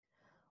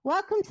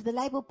Welcome to the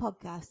Label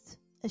Podcast,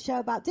 a show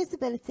about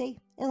disability,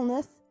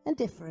 illness and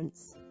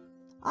difference.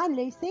 I'm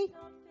Lucy.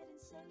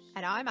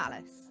 And I'm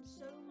Alice.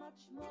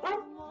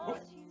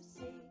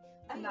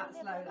 And that's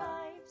Lola.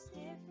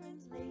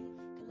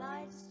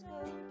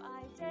 Kaleidoscope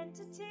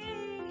identity,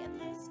 and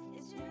this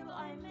is who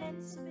I'm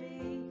meant to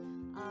be.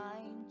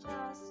 I'm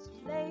just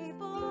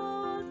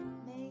labeled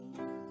me.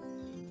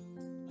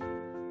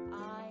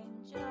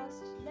 I'm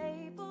just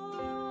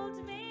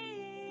labeled me.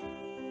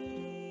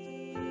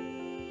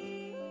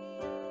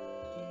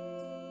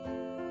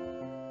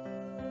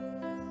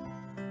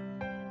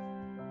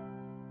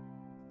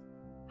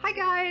 Hi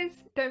guys!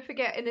 Don't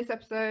forget, in this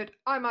episode,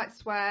 I might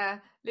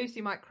swear,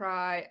 Lucy might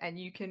cry, and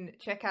you can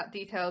check out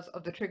details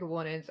of the trigger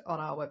warnings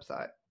on our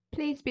website.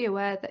 Please be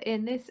aware that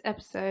in this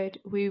episode,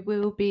 we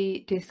will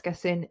be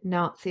discussing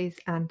Nazis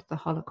and the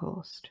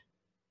Holocaust.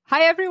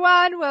 Hi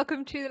everyone!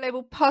 Welcome to the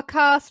Label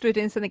Podcast. We're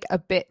doing something a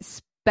bit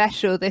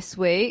special this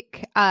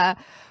week.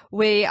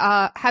 We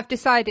have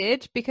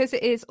decided, because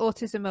it is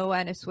Autism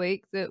Awareness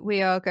Week, that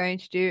we are going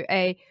to do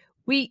a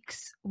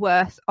week's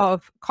worth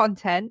of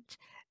content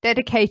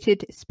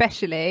dedicated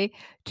especially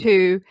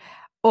to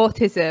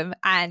autism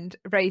and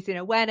raising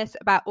awareness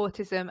about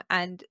autism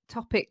and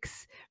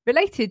topics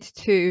related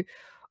to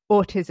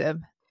autism.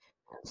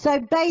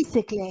 So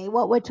basically,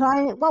 what we're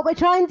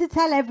trying to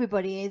tell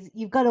everybody is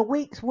you've got a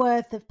week's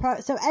worth of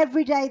so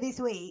every day this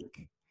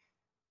week.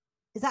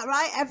 Is that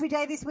right? Every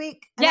day this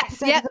week, Yes.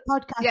 The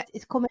podcast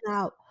is coming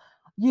out.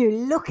 You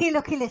lucky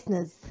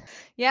listeners.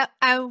 Yeah,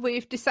 and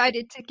we've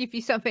decided to give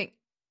you something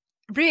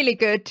really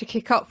good to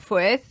kick off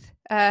with.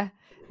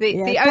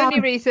 The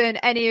only reason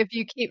any of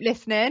you keep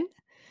listening,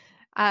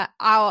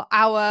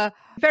 our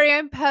very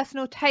own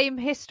personal tame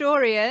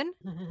historian,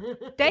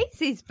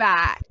 Daisy's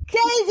back.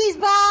 Daisy's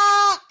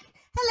back!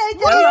 Hello,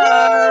 Daisy!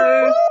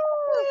 Hello!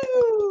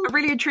 I'm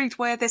really intrigued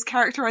where this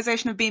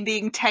characterisation of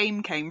being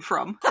tame came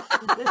from.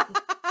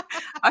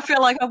 I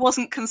feel like I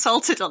wasn't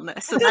consulted on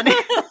this. And then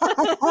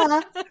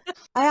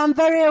I am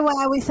very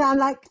aware we sound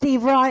like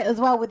Steve Wright as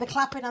well, with the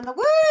clapping and the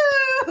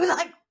woo!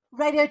 Like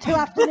Radio 2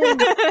 afternoon.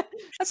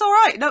 That's all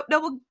right. No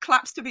one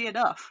claps to me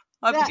enough.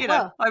 I'm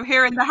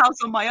here in the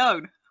house on my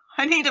own.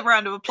 I need a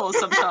round of applause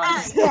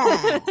sometimes.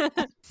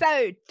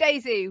 So,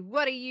 Daisy,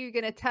 what are you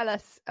going to tell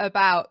us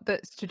about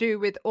that's to do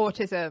with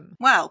autism?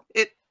 Well,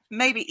 it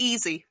may be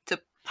easy to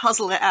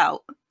puzzle it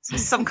out.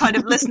 It's some kind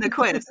of listener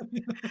quiz.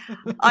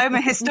 I am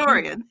a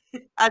historian,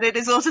 and it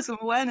is Autism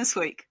Awareness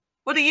Week.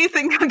 What do you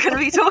think I'm going to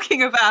be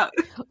talking about?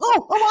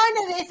 Oh,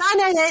 I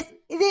know this.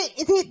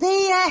 Is it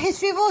the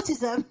history of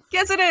autism?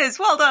 Yes, it is.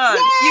 Well done.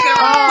 Yay! You get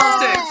a round of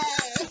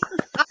applause too.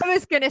 I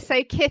was going to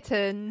say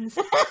kittens.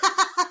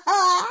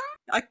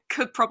 I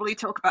could probably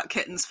talk about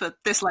kittens for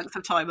this length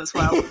of time as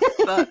well,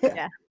 but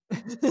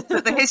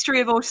but the history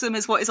of autism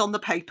is what is on the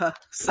paper.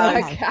 So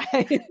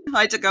Okay.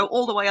 I had to go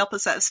all the way up a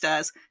set of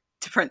stairs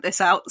to print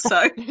this out.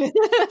 So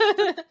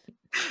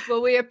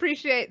well, we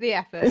appreciate the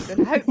effort,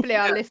 and hopefully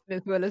our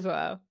listeners will as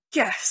well.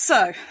 yeah,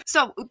 so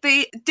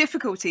the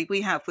difficulty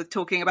we have with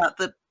talking about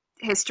the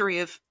history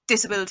of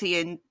disability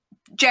in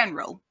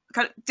general,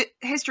 kind of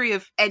history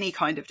of any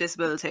kind of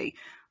disability,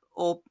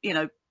 or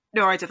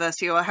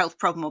neurodiversity or a health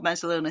problem or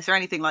mental illness or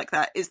anything like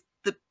that, is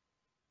the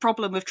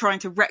problem of trying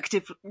to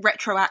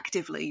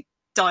retroactively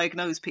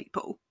diagnose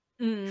people.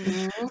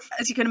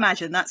 As you can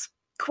imagine, that's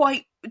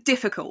quite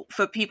difficult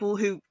for people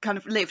who kind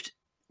of lived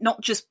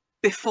not just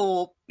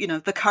before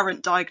the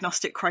current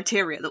diagnostic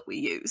criteria that we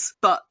use,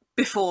 but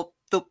before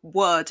the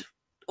word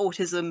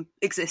autism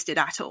existed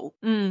at all.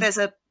 There's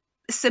a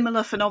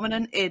similar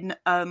phenomenon in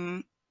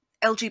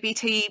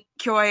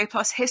LGBTQIA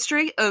plus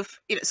history of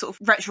sort of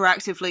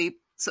retroactively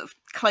sort of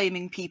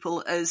claiming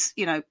people as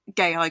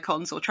gay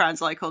icons or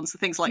trans icons and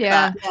things like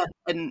that.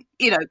 And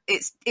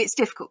it's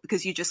difficult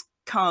because you just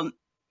can't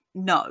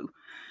know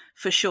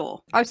for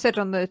sure. I've said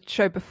on the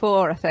show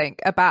before, I think,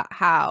 about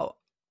how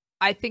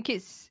I think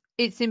it's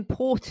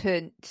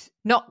important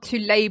not to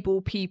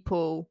label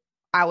people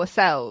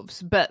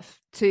ourselves, but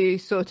to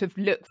sort of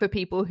look for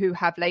people who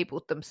have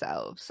labelled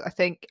themselves. I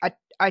think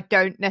I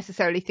don't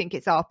necessarily think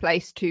it's our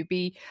place to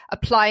be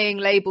applying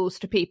labels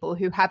to people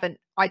who haven't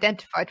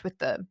identified with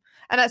them.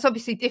 And that's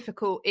obviously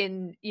difficult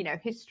in,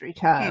 history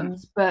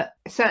terms, but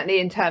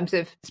certainly in terms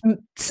of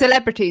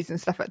celebrities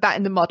and stuff like that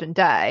in the modern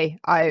day,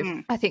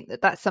 I think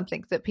that that's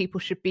something that people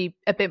should be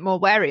a bit more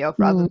wary of,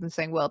 rather than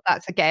saying, well,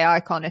 that's a gay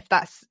icon. If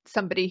that's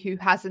somebody who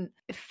hasn't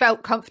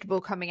felt comfortable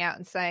coming out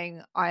and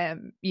saying, I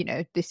am,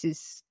 this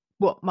is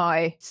what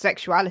my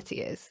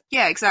sexuality is.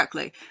 Yeah,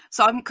 exactly.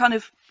 So I'm kind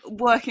of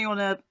working on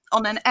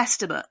an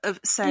estimate of,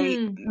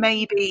 say,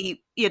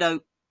 maybe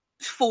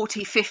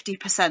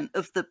 40-50%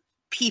 of the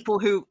people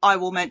who I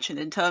will mention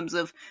in terms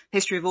of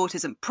history of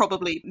autism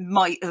probably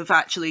might have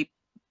actually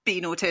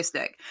been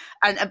autistic,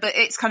 but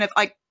it's kind of,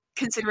 I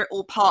consider it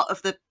all part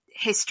of the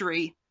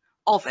history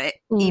of it,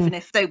 even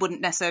if they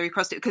wouldn't necessarily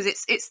cross it, because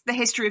it's the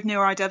history of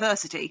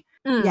neurodiversity,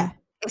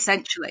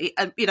 essentially.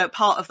 And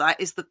part of that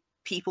is the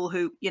people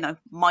who, you know,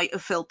 might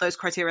have filled those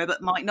criteria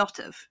but might not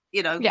have.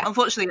 You know, Yeah.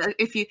 unfortunately,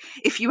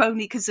 if you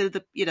only consider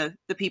the, you know,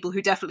 the people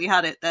who definitely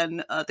had it,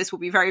 then this will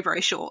be very,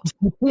 very short.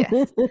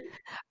 Yes.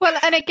 Well,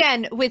 and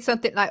again, with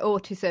something like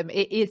autism,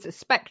 it is a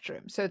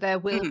spectrum. So there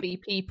will be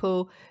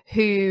people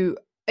who,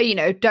 you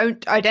know,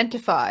 don't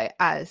identify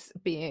as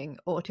being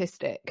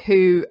autistic,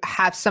 who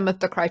have some of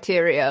the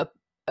criteria,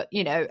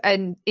 you know,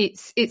 and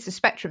it's a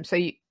spectrum. So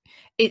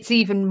it's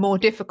even more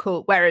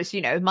difficult. Whereas,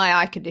 you know, my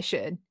eye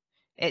condition,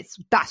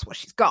 that's what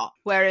she's got.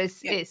 Whereas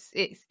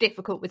it's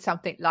difficult with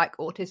something like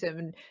autism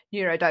and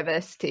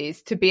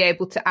neurodiversities to be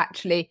able to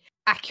actually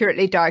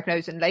accurately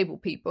diagnose and label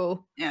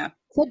people. Yeah.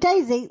 So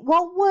Daisy,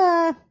 what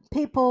were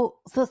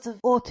people sort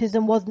of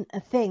autism wasn't a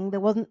thing? There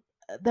wasn't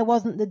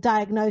the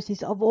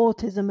diagnosis of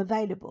autism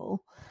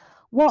available.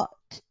 What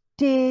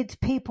did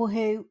people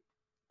who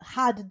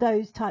had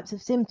those types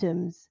of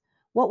symptoms,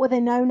 what were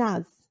they known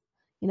as?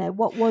 You know,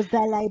 what was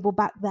their label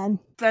back then?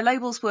 Their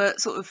labels were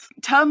sort of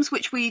terms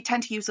which we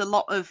tend to use a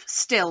lot of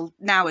still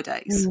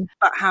nowadays,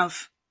 but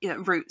have, you know,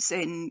 roots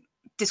in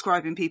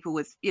describing people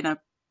with, you know,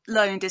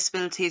 learning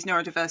disabilities,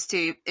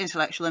 neurodiversity,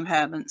 intellectual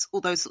impairments,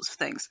 all those sorts of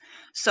things.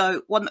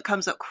 So one that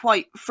comes up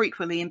quite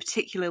frequently, in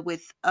particular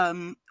with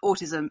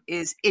autism,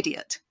 is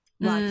idiot.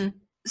 Right.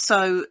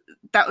 So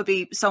that would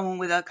be someone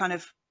with a kind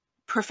of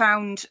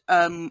profound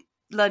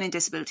learning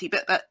disability,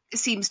 but that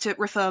seems to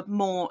refer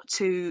more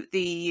to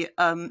the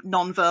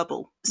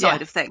non-verbal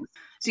side of things.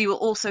 So you will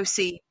also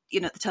see,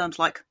 you know, the terms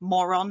like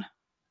moron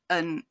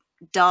and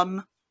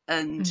dumb,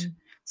 and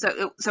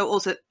so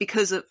also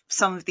because of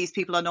some of these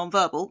people are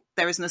non-verbal,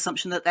 there is an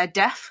assumption that they're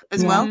deaf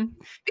as well,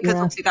 because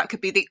obviously that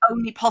could be the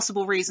only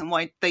possible reason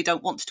why they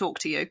don't want to talk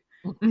to you.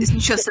 It's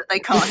just that they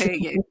can't hear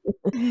you.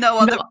 No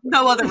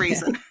other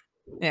reason.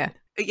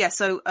 Yeah,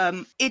 so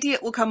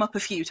idiot will come up a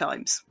few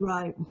times.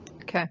 Right.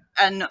 Okay.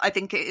 And I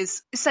think it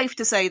is safe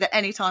to say that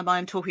anytime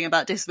I'm talking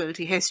about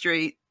disability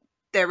history,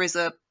 there is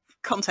a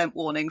content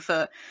warning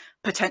for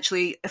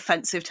potentially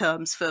offensive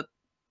terms for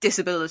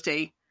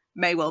disability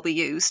may well be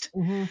used,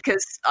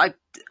 because I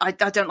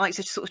don't like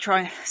to sort of try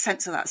and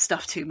censor that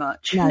stuff too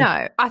much.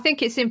 No, I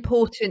think it's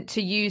important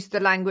to use the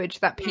language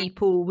that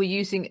people were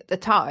using at the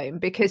time,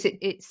 because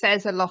it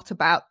says a lot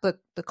about the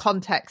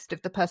context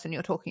of the person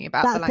you're talking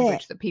about. That's the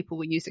language that people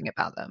were using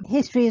about them.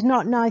 History is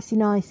not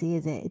nicey,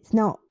 is it? It's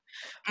not.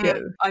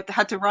 No, I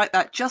had to write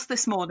that just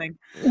this morning.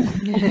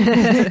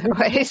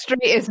 History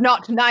is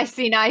not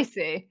nicey.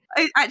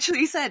 I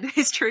actually said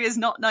history is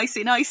not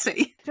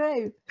nicey.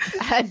 True.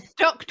 A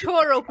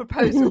doctoral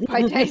proposal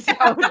by Daisy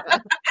Holder.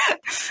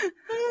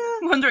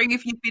 Wondering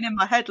if you've been in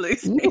my head,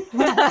 Lucy.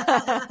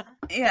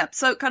 Yeah,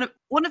 so kind of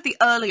one of the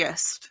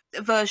earliest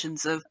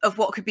versions of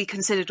what could be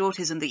considered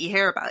autism that you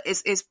hear about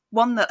is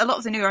one that a lot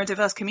of the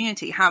neurodiverse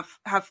community have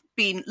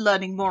been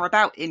learning more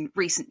about in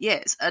recent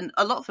years, and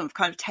a lot of them have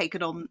kind of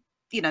taken on,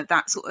 you know,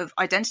 that sort of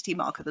identity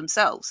marker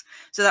themselves.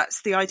 So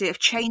that's the idea of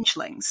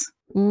changelings.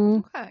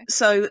 Okay.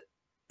 So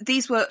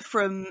these were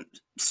from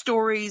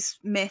stories,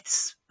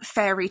 myths,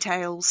 fairy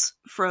tales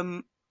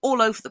from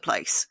all over the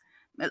place,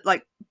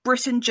 like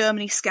Britain,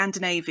 Germany,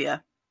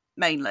 Scandinavia,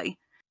 mainly.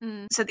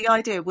 So the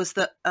idea was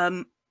that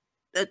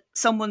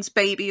someone's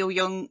baby or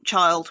young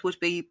child would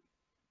be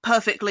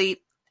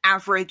perfectly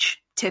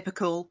average,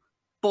 typical,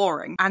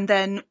 boring. And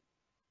then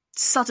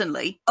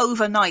suddenly,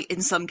 overnight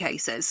in some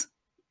cases,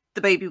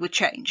 the baby would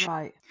change.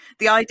 Right.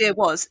 The idea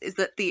is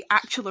that the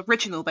actual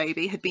original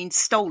baby had been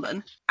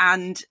stolen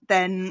and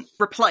then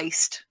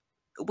replaced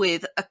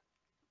with a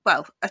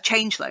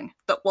changeling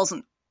that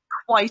wasn't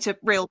quite a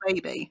real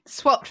baby.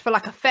 Swapped for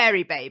like a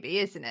fairy baby,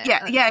 isn't it?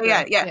 Yeah.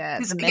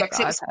 The myth Yes,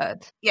 I've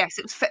heard. Yes,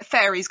 it was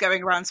fairies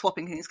going around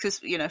swapping things,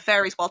 because, you know,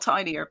 fairies, while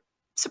tiny, are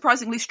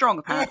surprisingly strong,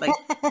 apparently.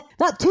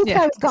 That tooth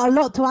fairy's got a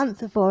lot to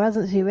answer for,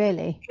 hasn't she,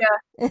 really? Yeah.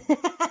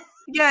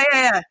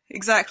 Yeah,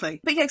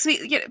 exactly. But yeah, so,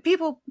 you know,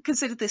 people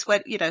considered this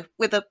when, you know,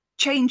 with a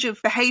change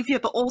of behaviour,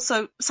 but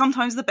also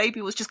sometimes the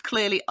baby was just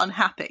clearly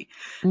unhappy.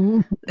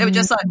 They were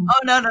just like,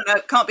 oh, no,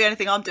 can't be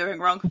anything I'm doing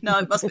wrong. No,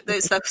 it must be,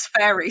 it's those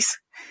fairies.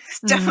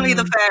 It's definitely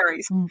the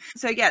fairies.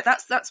 So yeah,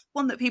 that's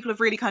one that people have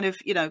really kind of,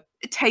 you know,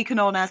 taken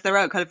on as their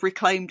own, kind of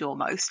reclaimed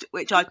almost,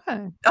 which I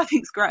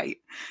think is great.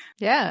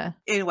 Yeah.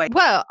 In a way.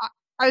 Well,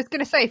 I was going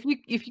to say, if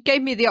you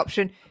gave me the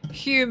option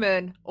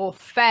human or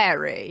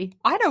fairy,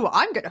 I know what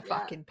I'm going to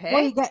fucking pick.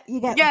 Well,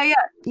 you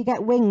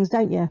get wings,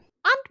 don't you?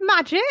 And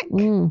magic.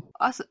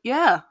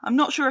 Yeah, I'm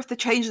not sure if the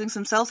changelings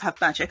themselves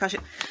have magic. I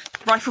should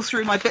rifle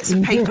through my bits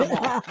of paper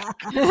more.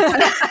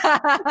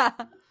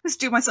 Let's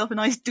do myself a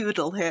nice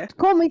doodle here.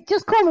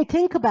 Just call me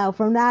Tinkerbell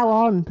from now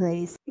on,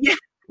 please. Yeah.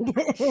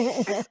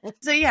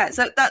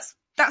 So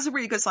that's a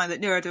really good sign that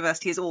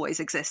neurodiversity has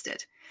always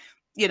existed.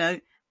 You know,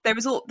 there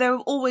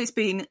have always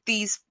been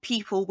these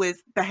people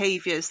with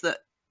behaviours that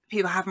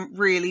people haven't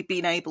really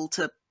been able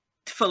to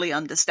fully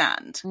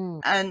understand,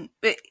 and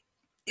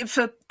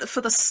for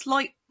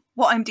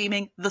what I'm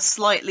deeming the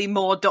slightly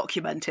more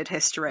documented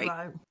history,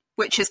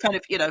 which is kind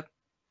of, you know,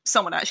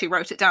 someone actually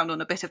wrote it down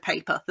on a bit of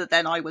paper that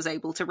then I was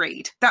able to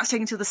read. That's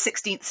taken to the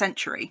 16th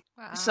century.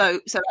 Wow. So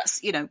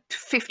that's,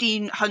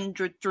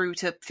 1500 through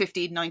to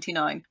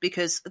 1599,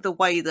 because the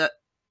way that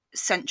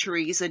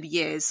centuries and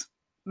years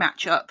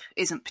match up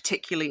isn't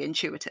particularly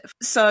intuitive.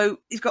 So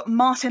you've got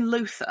Martin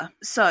Luther.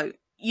 So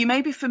you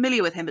may be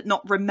familiar with him, but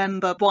not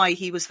remember why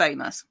he was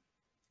famous.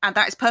 And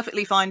that is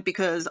perfectly fine,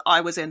 because I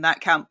was in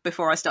that camp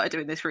before I started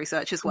doing this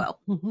research as well.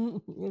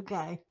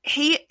 Okay.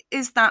 He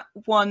is that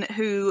one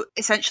who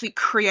essentially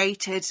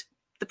created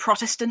the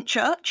Protestant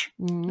church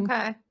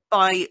Okay.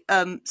 by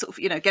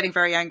getting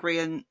very angry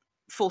and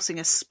forcing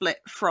a split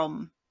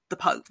from the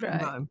Pope.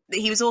 Right. No.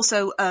 He was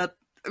also a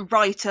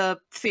writer,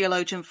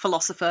 theologian,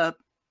 philosopher,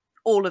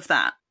 all of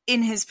that.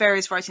 In his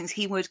various writings,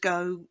 he would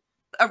go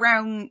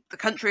around the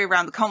country,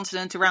 around the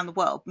continent, around the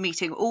world,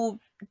 meeting all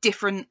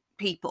different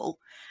people,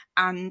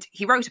 and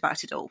he wrote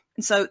about it all.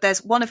 And so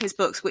there's one of his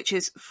books which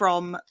is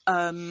from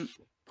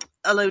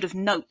a load of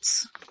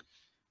notes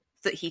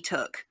that he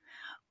took.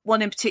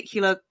 One in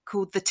particular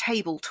called The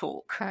Table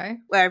Talk, Okay.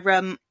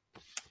 where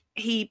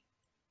he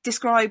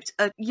described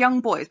a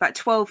young boy, about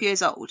 12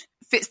 years old,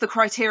 fits the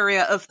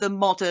criteria of the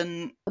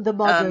modern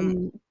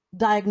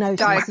diagnosis.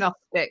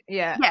 Diagnostic,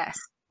 yeah. Yes.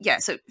 Yeah,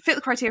 so fit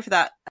the criteria for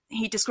that.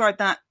 He described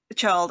that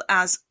child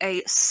as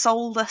a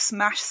soulless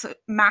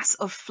mass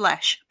of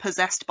flesh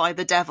possessed by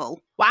the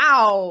devil.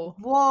 Wow.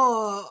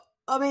 Whoa.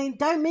 I mean,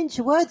 don't mince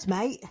your words,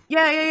 mate.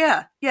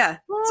 Yeah.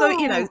 Whoa.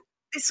 So,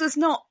 this was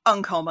not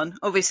uncommon.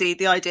 Obviously,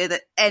 the idea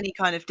that any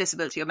kind of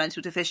disability or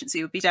mental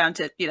deficiency would be down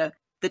to,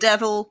 the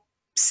devil,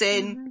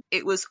 sin. Mhm.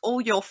 It was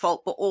all your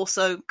fault, but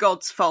also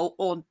God's fault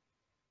or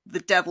the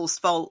devil's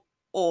fault,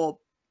 or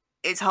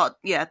it's hard.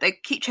 Yeah, they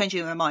keep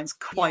changing their minds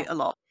quite a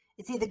lot.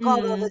 It's either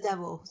God or the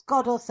devil. It's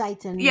God or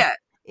Satan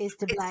is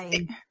to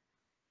blame.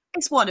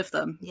 It's one of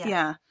them. Yeah.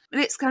 Yeah. But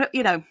it's kind of,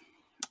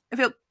 I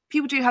feel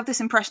people do have this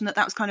impression that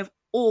was kind of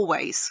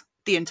always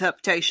the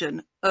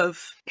interpretation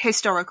of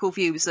historical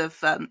views of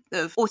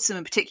autism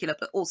in particular,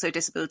 but also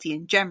disability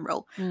in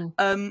general.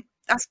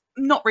 That's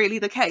not really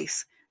the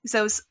case. So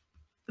there's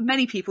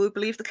many people who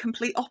believe the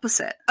complete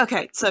opposite.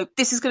 Okay, so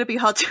this is going to be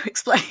hard to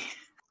explain.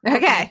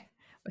 Okay.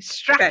 We're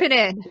strapping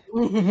in.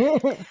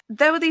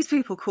 There were these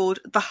people called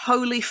the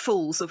Holy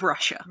Fools of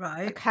Russia.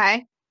 Right.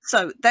 Okay.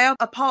 So they are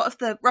a part of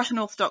the Russian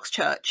Orthodox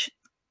Church.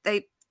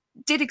 They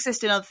did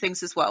exist in other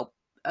things as well.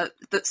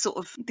 That sort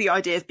of the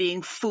idea of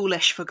being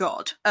foolish for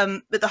God.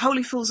 But the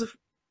Holy Fools of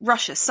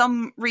Russia,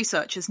 some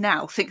researchers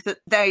now think that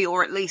they,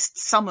 or at least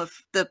some of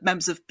the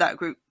members of that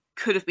group,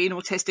 could have been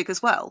autistic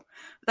as well.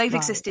 They've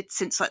existed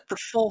since like the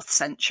 4th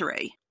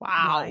century.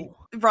 Wow.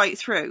 Right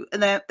through.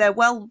 And they're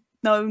well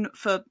known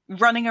for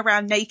running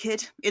around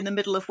naked in the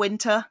middle of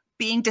winter,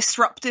 being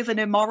disruptive and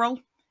immoral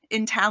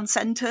in town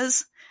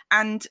centres,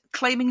 and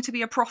claiming to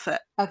be a prophet.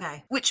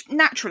 Okay. Which,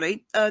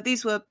 naturally,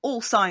 these were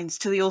all signs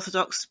to the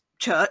Orthodox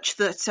Church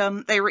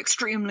that they were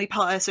extremely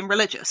pious and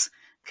religious.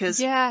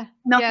 Because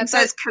nothing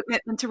says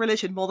commitment to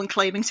religion more than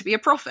claiming to be a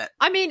prophet.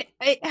 I mean,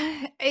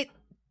 it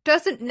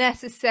doesn't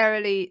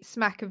necessarily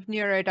smack of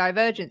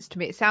neurodivergence to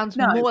me. It sounds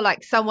more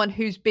like someone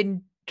who's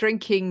been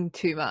drinking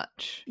too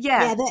much.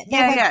 Yeah.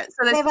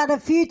 So they've had a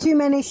few too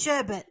many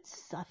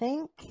sherbets, I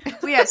think.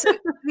 Well, so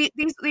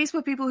these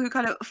were people who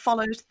kind of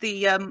followed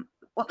the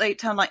what they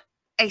term like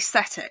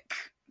ascetic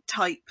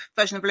type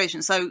version of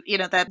religion. So,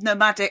 they're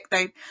nomadic.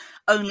 They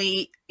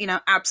only,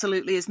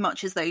 absolutely as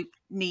much as they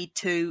need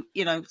to,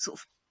 sort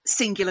of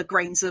singular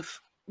grains of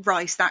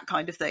rice, that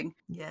kind of thing.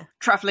 Yeah.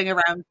 Traveling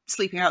around,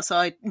 sleeping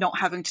outside, not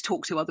having to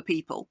talk to other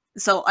people.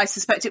 So I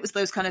suspect it was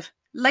those kind of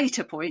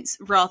later points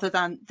rather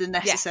than the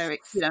necessary,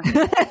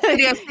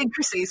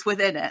 idiosyncrasies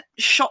within it.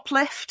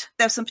 Shoplift.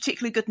 There's some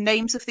particularly good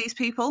names of these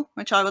people,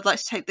 which I would like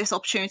to take this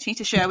opportunity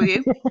to share with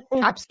you.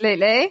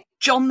 Absolutely.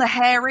 John the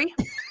Hairy.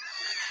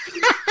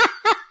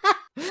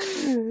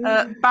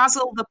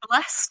 Basil the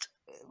Blessed.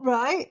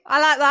 Right.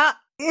 I like that.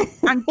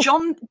 And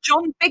John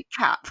Big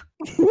Cap.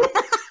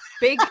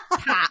 Big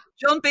Cap.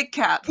 John Big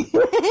Cap.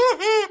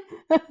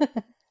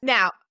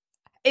 Now,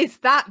 is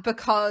that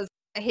because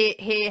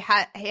he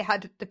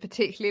had the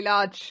particularly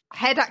large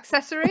head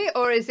accessory,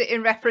 or is it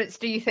in reference,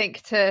 do you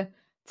think, to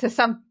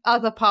some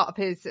other part of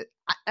his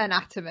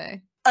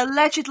anatomy?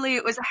 Allegedly,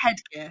 it was a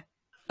headgear.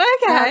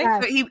 Okay.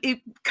 But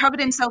he covered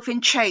himself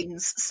in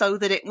chains so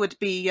that it would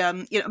be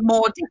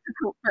more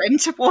difficult for him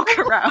to walk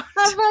around.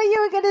 I thought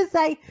you were going to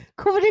say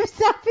covered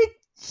himself in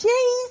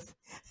cheese.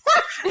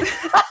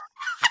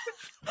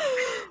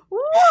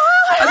 What?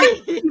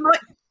 I mean, you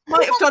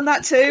might have done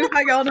that too.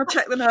 Hang on, I'll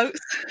check the notes.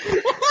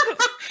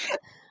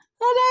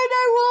 I don't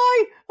know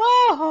why.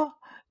 Oh,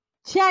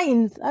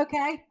 chains.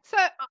 Okay. So,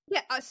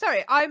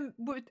 sorry, I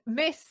would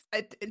miss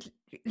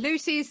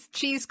Lucy's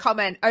cheese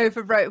comment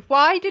overwrote.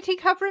 Why did he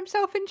cover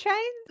himself in chains?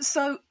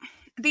 So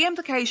the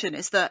implication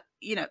is that,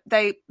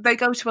 they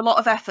go to a lot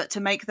of effort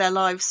to make their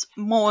lives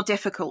more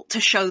difficult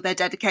to show their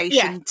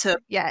dedication to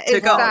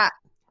God. That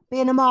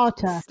being a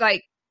martyr. it's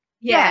like,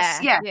 Yeah.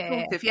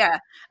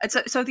 And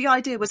so the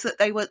idea was that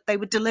they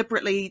were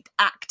deliberately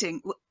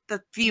acting.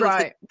 the view of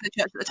Right. the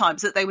church at the time,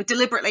 is that they were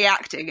deliberately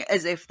acting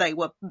as if they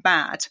were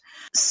mad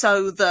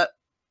so that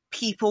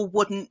people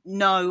wouldn't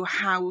know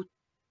how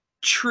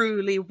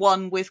truly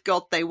one with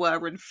God they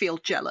were and feel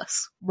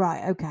jealous.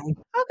 Right, okay.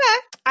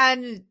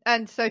 Okay.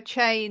 And so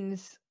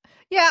chains.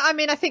 Yeah, I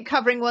mean, I think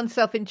covering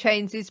oneself in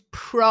chains is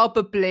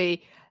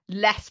probably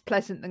less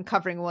pleasant than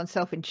covering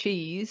oneself in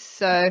cheese.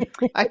 So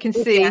I can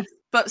see. Yes,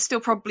 but still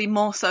probably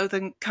more so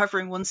than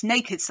covering one's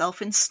naked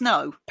self in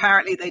snow.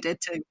 Apparently they did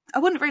too. I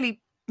wouldn't really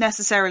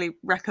necessarily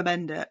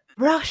recommend it.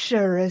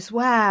 Russia as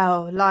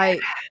well. Like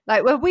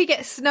when we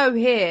get snow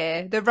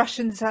here, the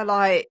Russians are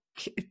like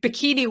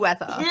bikini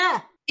weather.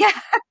 Yeah. Yeah,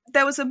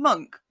 there was a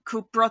monk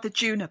called Brother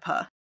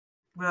Juniper,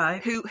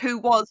 Right. who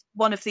was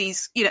one of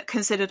these,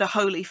 considered a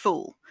holy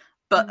fool,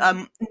 but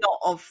not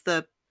of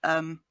the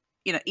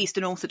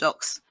Eastern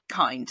Orthodox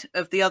kind,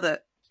 of the other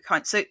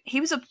kind. So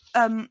he was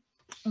a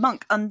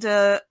monk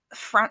under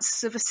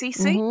Francis of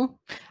Assisi. Mhm.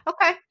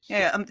 Okay.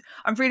 Yeah,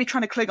 I'm really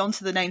trying to cling on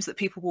to the names that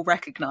people will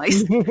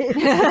recognise.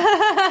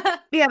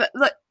 Yeah, but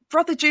look,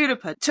 Brother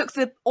Juniper took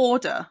the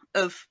order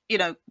of,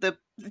 the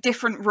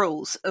different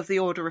rules of the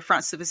Order of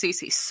Francis of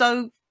Assisi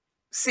so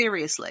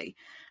seriously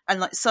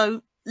and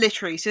so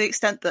literally, to the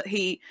extent that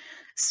he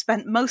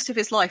spent most of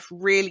his life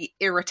really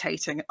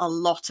irritating a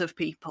lot of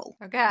people.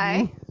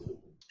 Okay.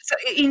 So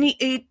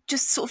he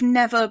just sort of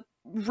never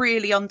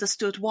really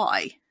understood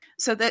why.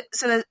 So that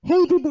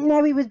he didn't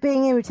know he was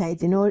being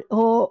irritating, or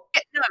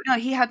no,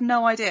 he had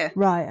no idea.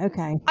 right,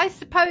 okay. I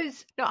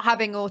suppose, not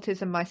having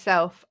autism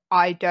myself,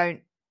 I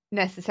don't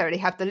necessarily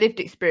have the lived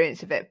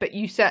experience of it, but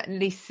you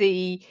certainly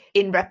see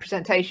in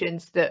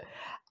representations that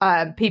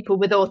people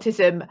with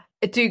autism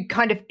do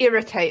kind of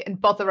irritate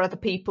and bother other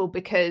people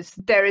because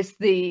there is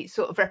the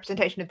sort of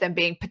representation of them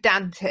being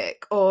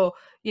pedantic or,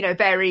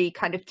 very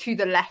kind of to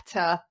the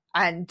letter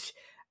and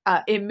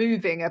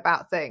immoving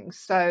about things.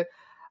 So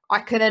I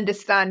can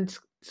understand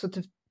sort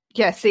of,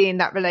 seeing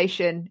that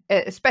relation,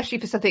 especially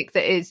for something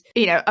that is,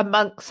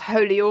 amongst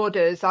holy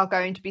orders are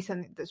going to be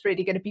something that's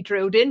really going to be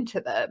drilled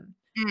into them.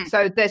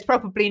 So there's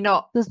probably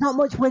There's not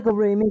much wiggle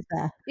room, is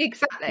there?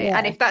 Exactly. Yeah.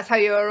 And if that's how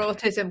your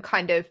autism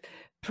kind of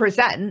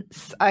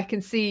presents, I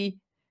can see,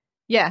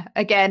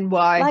 again,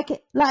 why. Like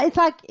it's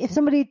like if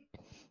somebody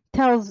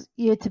tells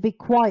you to be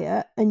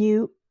quiet and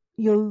you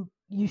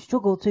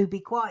struggle to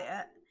be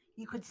quiet,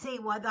 you could see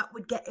why that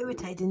would get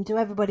irritating to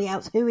everybody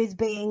else who is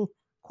being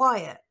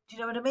quiet. Do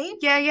you know what I mean?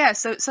 Yeah.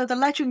 So the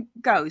legend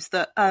goes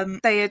that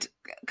they had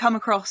come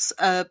across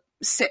a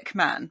sick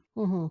man,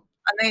 Mm-hmm.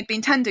 and they had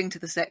been tending to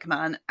the sick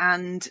man,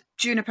 and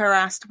Juniper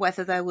asked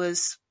whether there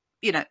was,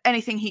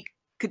 anything he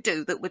could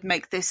do that would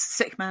make this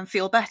sick man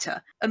feel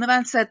better. And the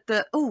man said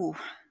that,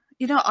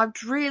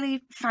 I'd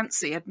really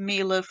fancy a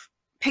meal of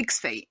pig's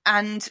feet.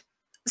 And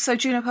so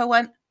Juniper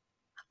went,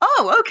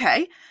 oh,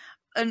 okay,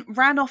 and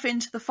ran off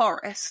into the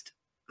forest,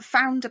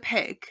 found a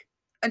pig,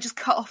 and just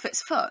cut off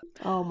its foot.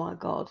 Oh my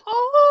god.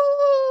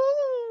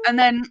 Oh. And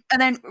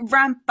then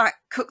ran back,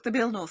 cooked the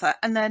meal and all that.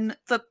 And then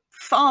the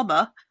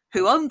farmer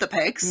who owned the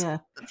pigs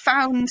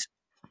found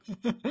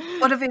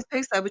one of his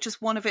pigs there with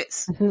just one of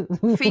its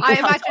feet. I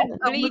cut imagine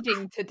off.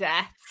 bleeding to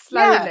death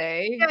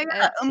slowly.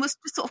 Yeah, and was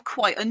just sort of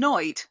quite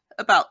annoyed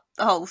about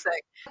the whole thing.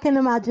 I can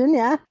imagine,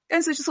 yeah.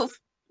 And so just sort of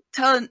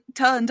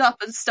turned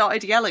up and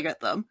started yelling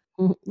at them.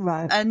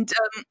 Right. And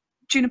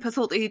Juniper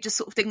thought that he just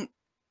sort of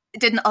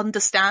didn't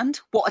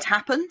understand what had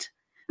happened.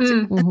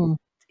 So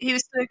he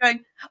was still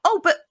going,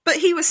 oh, but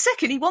he was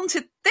sick and he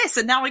wanted this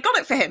and now I got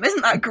it for him.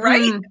 Isn't that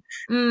great?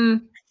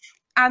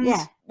 And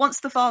once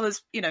the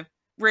farmers,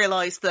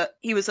 realised that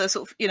he was a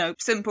sort of,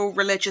 simple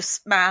religious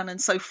man and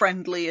so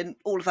friendly and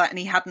all of that, and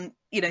he hadn't,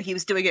 he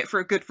was doing it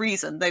for a good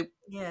reason, they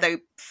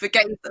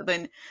forgave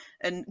them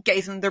and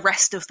gave them the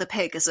rest of the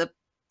pig as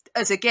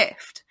a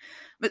gift.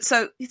 But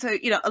so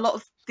a lot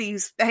of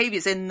these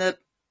behaviours in the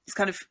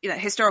kind of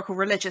historical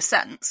religious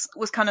sense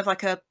was kind of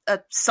like a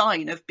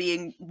sign of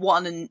being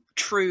one and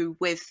true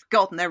with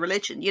God and their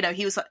religion.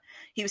 He was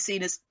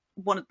seen as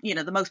one of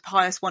the most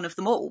pious one of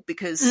them all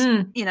because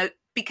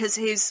because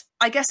his,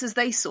 I guess as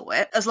they saw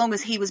it, as long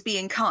as he was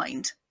being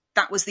kind,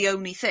 that was the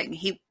only thing.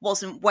 He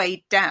wasn't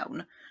weighed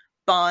down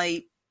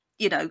by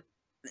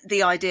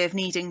the idea of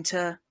needing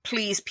to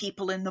please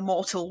people in the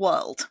mortal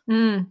world.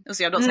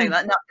 Obviously, I'm not saying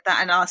that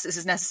analysis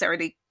is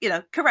necessarily,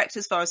 correct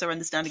as far as our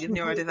understanding of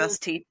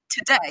neurodiversity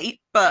today,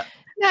 but...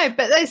 No,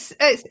 but it's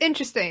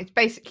interesting. It's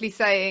basically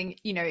saying,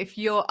 if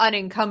you're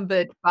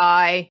unencumbered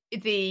by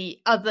the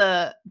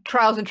other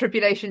trials and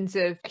tribulations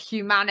of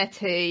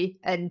humanity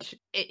and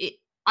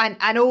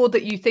all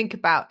that you think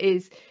about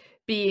is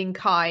being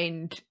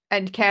kind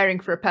and caring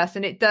for a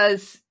person, it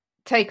does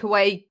take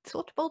away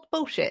sort of all the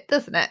bullshit,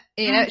 doesn't it?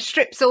 It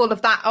strips all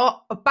of that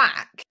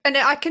back, and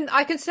I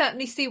can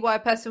certainly see why a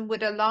person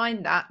would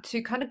align that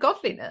to kind of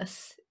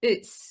godliness.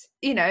 It's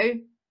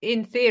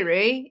in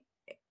theory,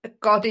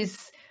 God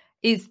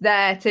is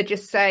there to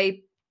just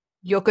say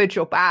you're good,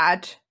 you're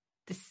bad.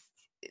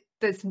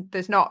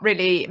 There's not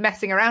really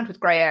messing around with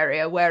grey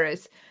area,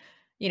 whereas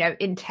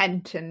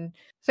intent and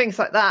things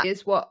like that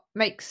is what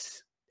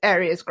makes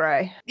area's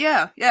grey.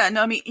 Yeah.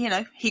 No, I mean,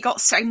 he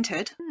got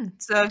sainted.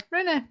 So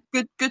Really?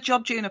 good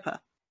job, Juniper.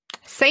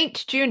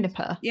 Saint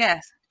Juniper.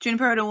 Yes,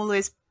 Juniper had all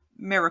his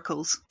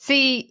miracles.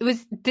 See,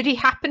 did he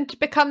happen to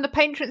become the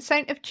patron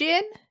saint of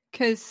gin?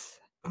 Because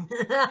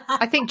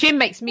I think gin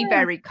makes me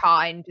very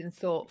kind and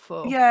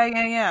thoughtful.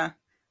 Yeah.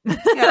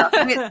 Yeah,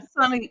 I mean, it's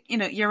certainly,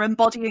 you're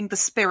embodying the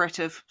spirit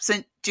of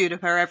Saint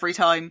Juniper every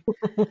time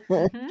you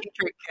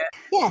drink it.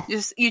 Yeah.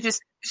 You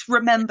just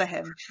remember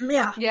him.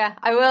 Yeah,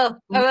 I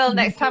will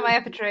next time I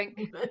have a drink.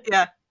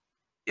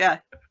 Yeah,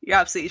 you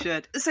absolutely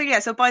should.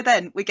 So by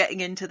then we're getting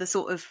into the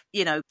sort of,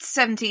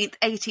 17th,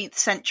 18th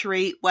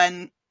century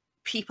when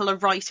people are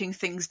writing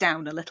things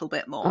down a little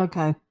bit more.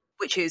 Okay.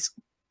 Which is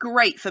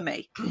great for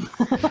me.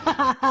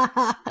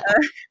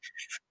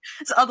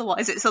 So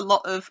otherwise it's a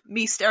lot of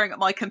me staring at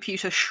my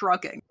computer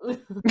shrugging.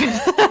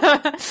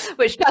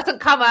 Which doesn't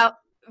come out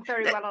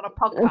very well on a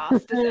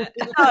podcast, does it?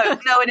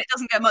 No, and it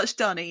doesn't get much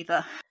done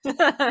either.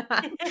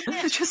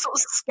 Just sort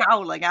of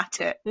scowling at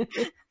it.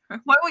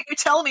 Why won't you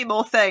tell me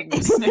more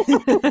things? So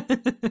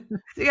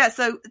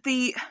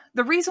the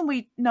reason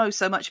we know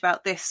so much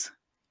about this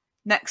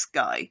next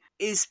guy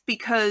is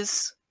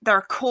because there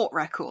are court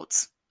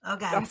records.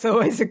 Okay. That's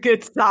always a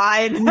good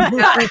sign.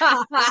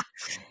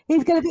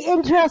 He's going to be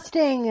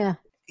interesting.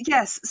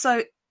 Yes,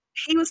 so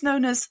he was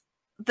known as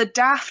the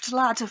Daft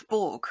Lad of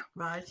Borg.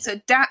 Right. So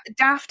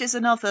daft is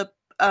another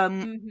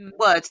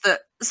word that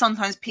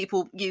sometimes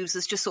people use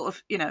as just sort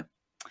of,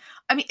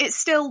 I mean, it's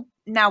still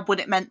now what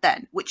it meant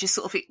then, which is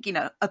sort of,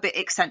 a bit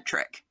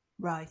eccentric.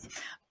 Right.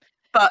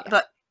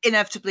 But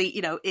inevitably,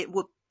 it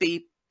would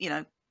be,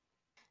 like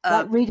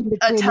reading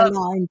between the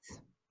lines.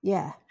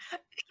 Yeah.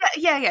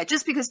 Yeah.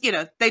 Just because,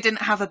 they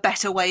didn't have a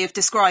better way of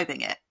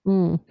describing it.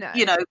 Mm.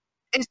 No.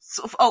 It's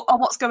sort of,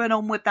 what's going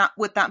on with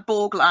that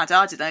Borg lad?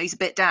 I don't know. He's a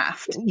bit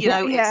daft.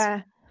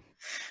 Yeah.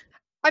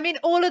 I mean,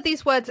 all of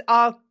these words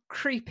are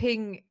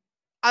creeping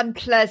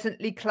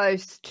unpleasantly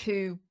close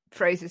to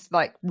phrases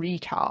like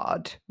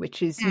retard,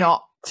 which is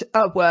not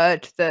a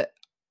word that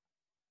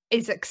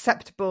is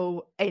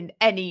acceptable in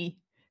any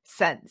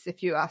sense,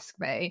 if you ask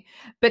me.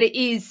 But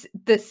it's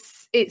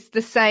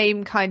the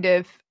same kind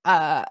of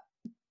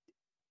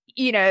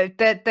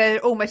they're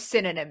almost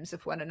synonyms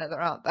of one another,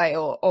 aren't they?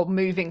 Or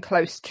moving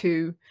close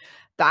to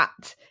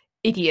that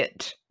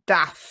idiot,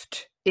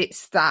 daft.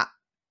 It's that,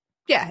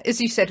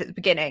 as you said at the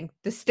beginning,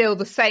 there's still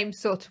the same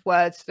sort of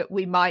words that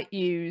we might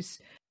use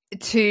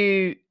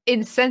to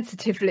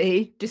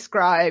insensitively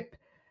describe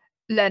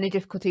learning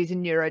difficulties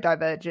and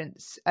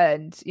neurodivergence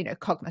and,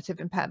 cognitive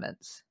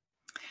impairments.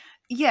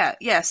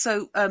 Yeah.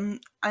 So I think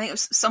it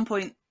was some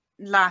point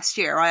last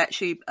year I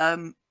actually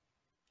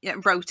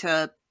wrote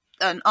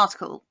an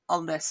article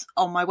on this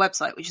on my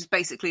website, which is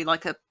basically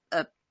like a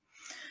I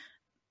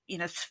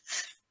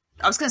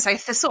was going to say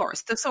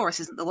thesaurus.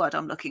 Thesaurus isn't the word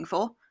I'm looking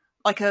for.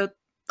 Like a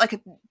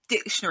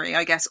dictionary,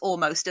 I guess,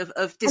 almost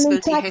of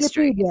disability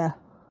history.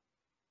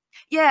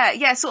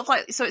 Yeah, sort of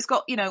like, so it's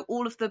got,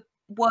 all of the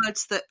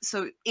words that,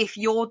 so if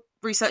you're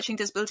researching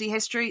disability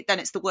history, then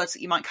it's the words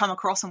that you might come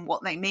across and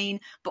what they mean,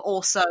 but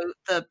also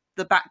the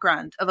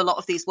background of a lot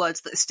of these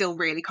words that are still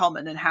really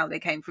common and how they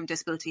came from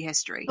disability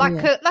history.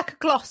 Like a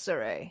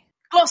glossary.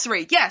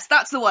 Glossary, yes,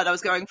 that's the word I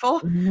was going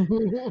for.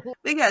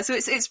 But yeah, so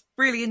it's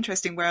really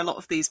interesting where a lot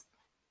of these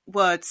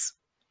words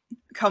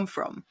come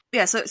from.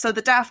 Yeah, so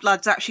the daft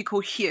lad's actually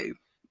called Hugh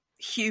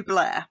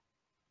Blair.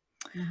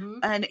 Mm-hmm.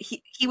 And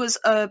he was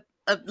a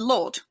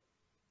lord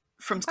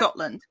from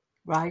Scotland.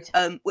 Right.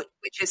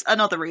 Which is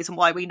another reason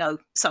why we know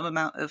some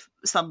amount of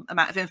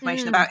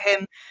information about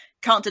him.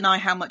 Can't deny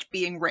how much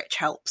being rich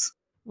helps.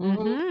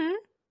 Mm-hmm.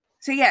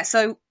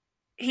 So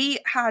he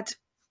had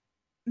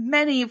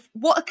many of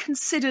what are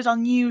considered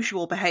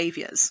unusual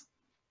behaviours.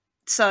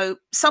 So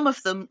some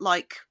of them,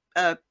 like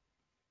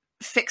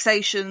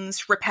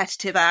fixations,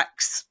 repetitive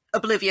acts,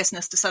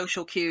 obliviousness to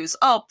social cues,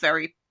 are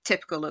very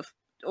typical of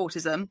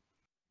autism.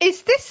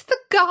 Is this the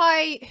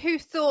guy who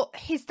thought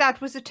his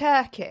dad was a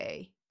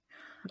turkey?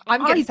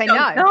 I'm going to say no.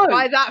 Know.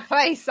 By that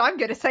face, I'm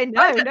going to say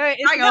no. No,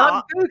 it's hang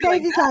not. On,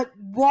 It's like,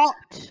 what?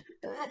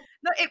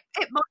 No,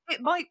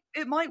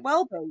 it might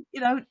well be.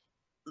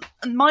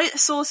 My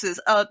sources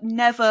are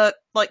never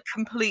like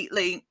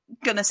completely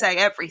gonna say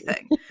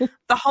everything.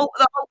 The whole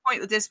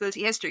point of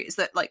disability history is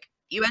that like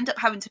you end up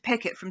having to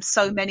pick it from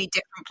so many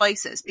different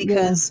places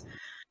because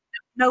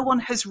no one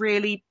has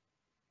really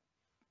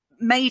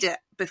made it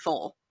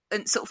before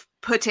and sort of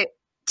put it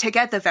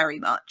together very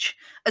much.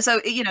 And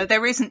so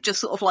there isn't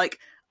just sort of like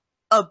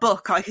a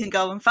book I can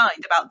go and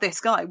find about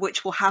this guy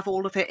which will have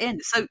all of it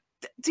in. So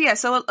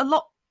a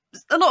lot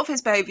of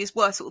his behaviours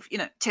were sort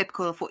of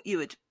typical of what you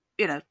would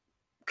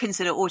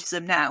consider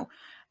autism now.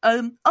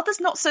 Others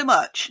not so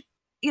much.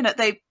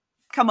 They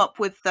come up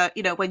with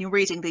when you're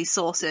reading these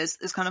sources,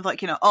 it's kind of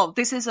like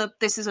this is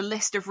a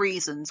list of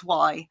reasons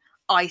why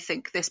I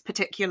think this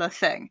particular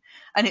thing,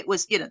 and it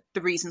was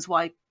the reasons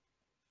why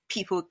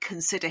people would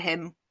consider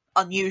him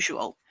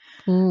unusual.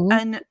 Mm-hmm.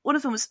 And one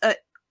of them was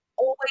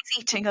always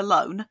eating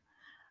alone,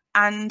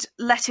 and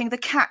letting the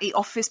cat eat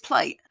off his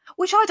plate,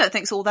 which I don't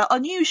think is all that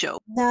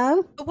unusual.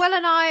 No. Well,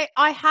 and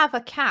I have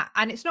a cat,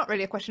 and it's not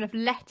really a question of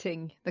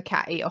letting the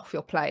cat eat off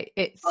your plate.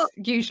 It's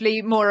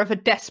usually more of a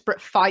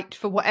desperate fight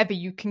for whatever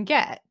you can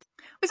get.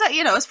 Is that,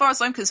 as far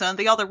as I'm concerned,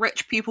 the other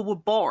rich people were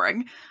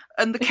boring,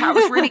 and the cat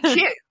was really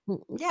cute.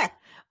 Yeah.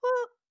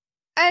 Well,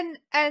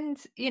 and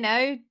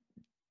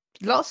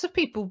lots of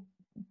people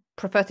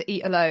prefer to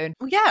eat alone.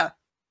 Well, yeah.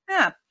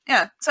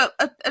 So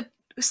a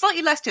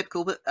slightly less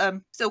typical, but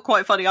still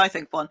quite funny, I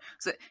think, one.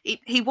 So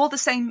he wore the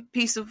same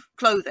piece of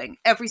clothing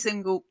every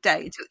single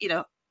day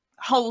until,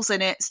 holes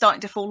in it,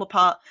 starting to fall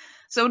apart.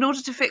 So in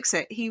order to fix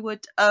it, he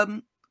would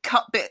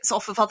cut bits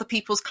off of other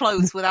people's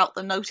clothes without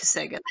them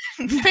noticing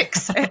and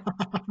fix it.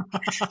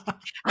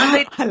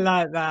 And I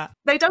like that.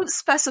 They don't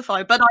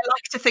specify, but I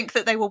like to think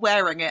that they were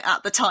wearing it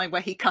at the time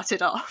where he cut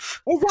it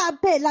off. Is that a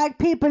bit like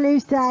people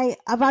who say,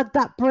 I've had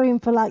that broom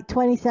for like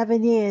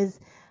 27 years,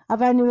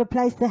 I've only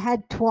replaced the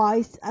head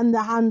twice and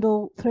the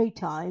handle 3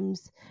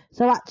 times.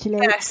 So actually,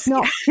 it's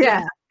not.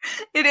 Yeah.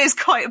 It is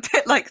quite a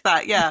bit like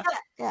that, yeah.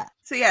 Yeah.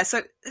 So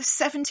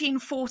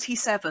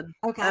 1747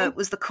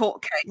 was the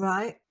court case.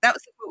 Right. That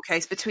was the court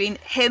case between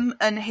him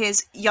and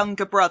his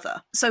younger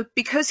brother. So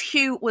because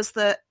Hugh was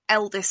the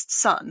eldest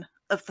son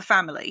of the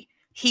family,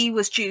 he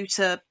was due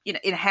to,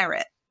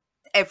 inherit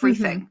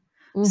everything.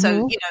 Mm-hmm.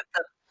 So,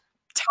 the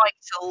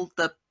title,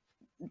 the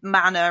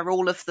manor,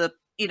 all of the,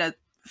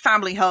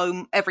 family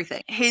home,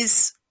 everything.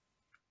 His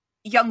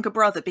younger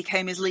brother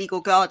became his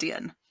legal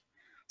guardian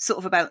sort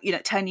of about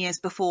 10 years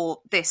before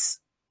this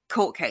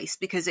court case,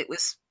 because it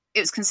was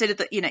considered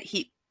that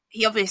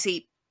he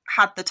obviously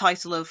had the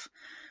title of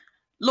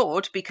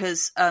lord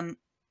because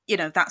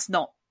that's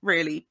not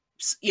really,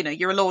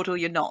 you're a lord or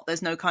you're not.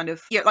 There's no kind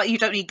of you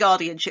don't need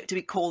guardianship to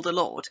be called a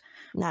lord.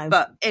 No.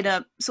 But in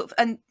a sort of,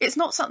 and it's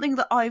not something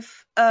that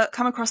I've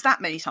come across that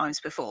many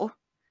times before,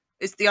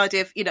 is the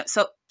idea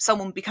of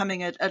someone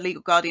becoming a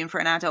legal guardian for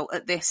an adult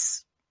at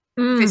this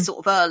sort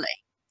of early.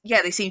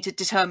 Yeah, they seem to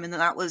determine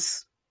that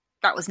was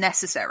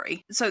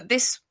necessary. So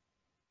this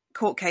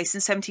court case in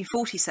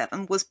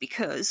 1747 was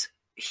because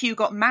Hugh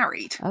got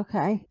married.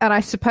 Okay. And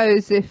I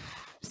suppose if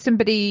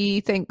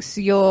somebody thinks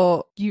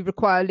you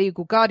require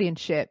legal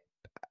guardianship,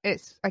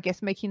 it's, I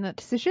guess, making that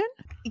decision?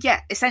 Yeah,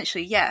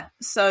 essentially, yeah.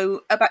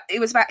 So it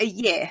was about a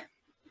year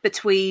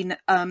between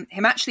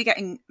him actually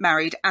getting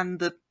married and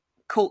the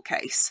court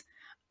case,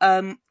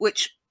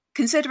 which,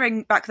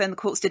 considering back then the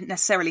courts didn't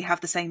necessarily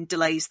have the same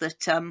delays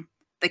that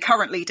they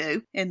currently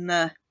do in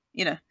the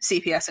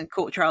CPS and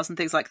court trials and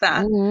things like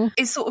that,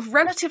 is sort of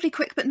relatively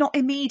quick but not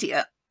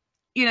immediate.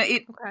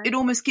 It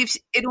almost gives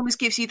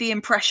you the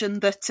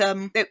impression that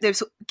they're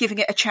sort of giving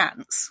it a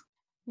chance.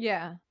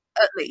 Yeah.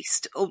 At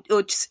least,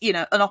 or just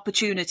an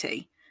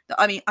opportunity.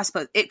 I mean, I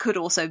suppose it could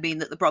also mean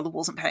that the brother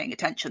wasn't paying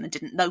attention and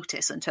didn't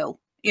notice until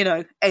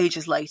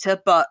ages later.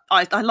 But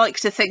I like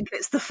to think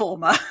it's the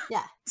former.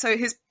 Yeah. So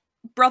his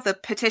brother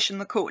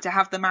petitioned the court to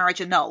have the marriage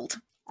annulled.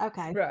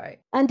 Okay. Right.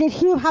 And did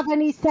Hugh have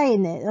any say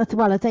in it?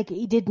 Well, I take it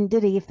he didn't,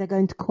 did he, if they're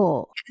going to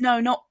court? No,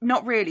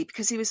 not really,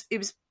 because he was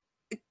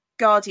a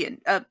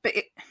guardian. But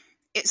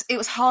it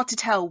was hard to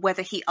tell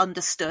whether he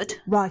understood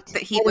that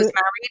he was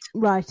married.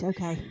 Right,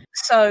 okay.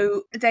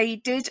 So they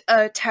did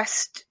a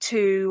test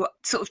to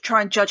sort of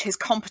try and judge his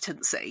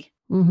competency.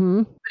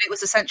 Mm-hmm. But it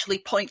was essentially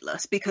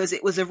pointless because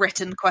it was a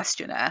written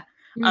questionnaire.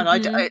 Mm-hmm. And I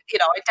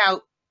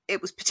doubt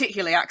it was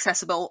particularly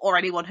accessible or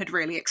anyone had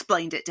really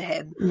explained it to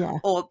him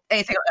or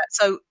anything like that.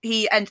 So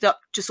he ended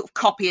up just sort of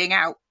copying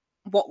out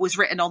what was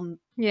written on,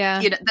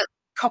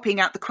 copying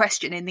out the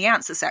question in the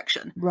answer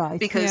section. Right.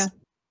 Because,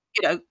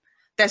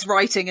 there's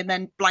writing and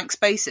then blank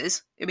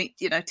spaces. I mean,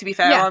 to be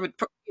fair, I would,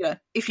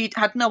 if you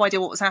had no idea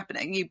what was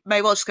happening, you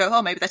may well just go,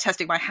 oh, maybe they're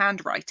testing my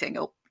handwriting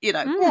or,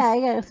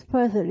 Yeah, it's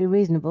perfectly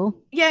reasonable.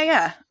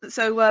 Yeah.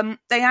 So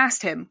they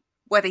asked him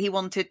whether he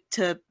wanted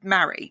to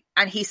marry,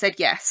 and he said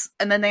yes.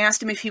 And then they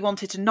asked him if he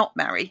wanted to not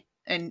marry,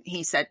 and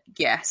he said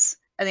yes.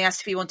 And they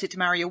asked if he wanted to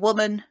marry a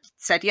woman,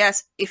 said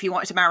yes. If he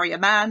wanted to marry a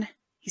man,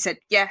 he said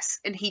yes.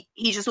 And he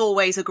just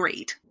always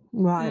agreed.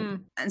 Right.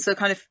 And so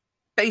kind of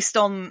based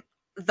on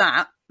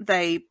that,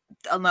 they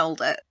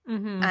annulled it.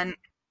 Mm-hmm. And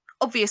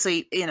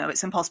obviously,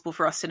 it's impossible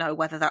for us to know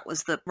whether that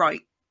was the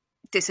right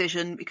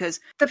decision because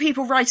the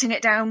people writing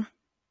it down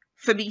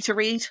for me to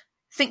read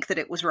think that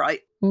it was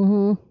right.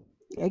 Mm-hmm.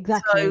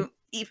 Exactly. So,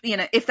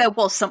 if there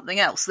was something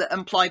else that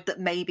implied that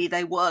maybe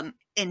they weren't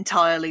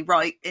entirely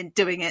right in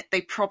doing it,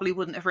 they probably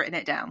wouldn't have written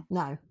it down.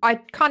 No. I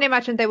can't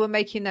imagine they were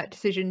making that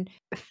decision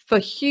for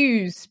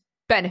Hugh's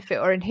benefit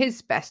or in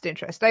his best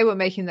interest. They were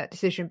making that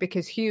decision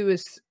because Hugh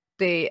was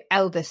the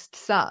eldest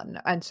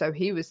son, and so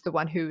he was the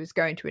one who was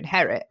going to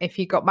inherit. If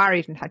he got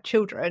married and had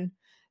children,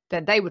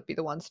 then they would be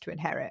the ones to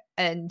inherit.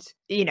 And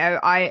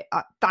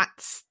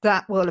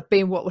that will have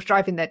been what was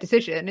driving their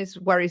decision, is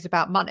worries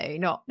about money,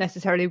 not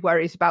necessarily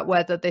worries about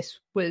whether this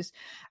was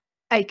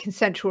a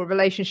consensual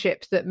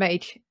relationship that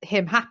made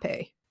him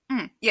happy.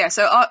 Yeah,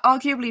 so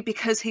arguably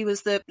because he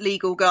was the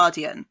legal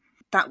guardian,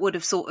 that would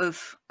have sort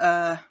of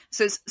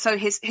so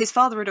his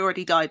father had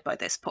already died by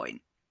this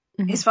point.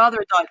 His father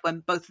had died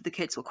when both of the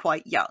kids were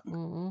quite young.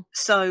 Mm-hmm.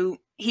 So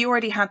he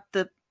already had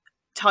the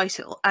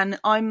title, and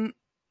I'm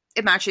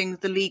imagining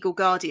the legal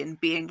guardian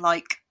being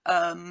like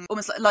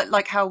almost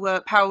like how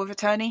power of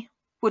attorney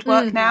would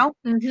work now.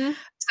 Mm-hmm.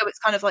 So it's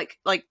kind of like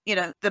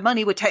the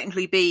money would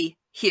technically be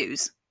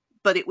Hugh's,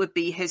 but it would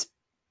be his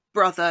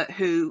brother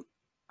who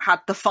had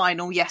the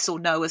final yes or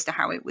no as to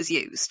how it was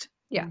used.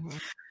 Yeah. Mm-hmm.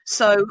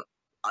 So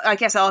I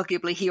guess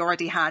arguably he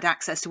already had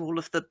access to all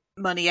of the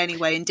money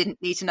anyway and didn't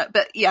need to know.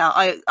 But yeah,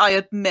 I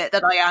admit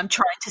that I am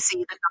trying to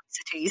see the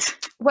niceties.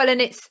 Well,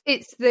 and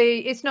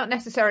it's not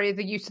necessarily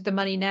the use of the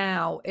money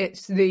now,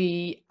 it's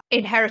the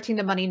inheriting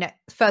the money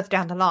further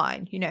down the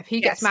line. If he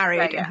gets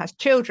married and has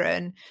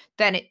children,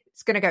 then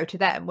it's going to go to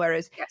them.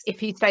 Whereas if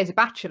he stays a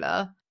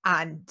bachelor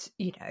and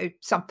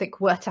something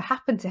were to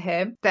happen to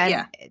him,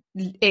 then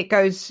it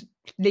goes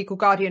legal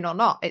guardian or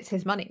not, it's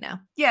his money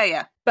now.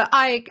 Yeah. But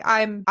I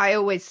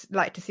always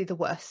like to see the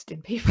worst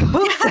in people.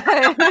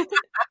 So.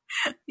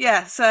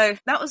 Yeah, so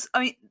that was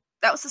a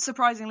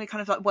surprisingly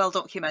kind of like well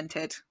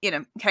documented,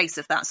 case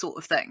of that sort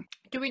of thing.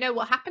 Do we know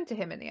what happened to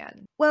him in the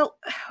end? Well,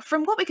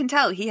 from what we can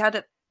tell, he had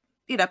a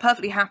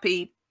perfectly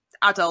happy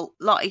adult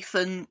life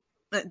and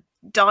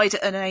died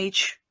at an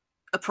age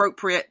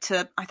appropriate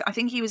to, I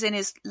think he was in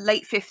his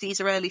late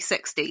 50s or early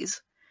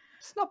 60s.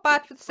 It's not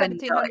bad for the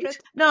 1700s.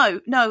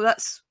 No,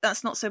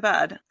 that's not so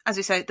bad. As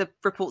we say, the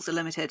reports are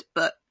limited,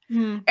 but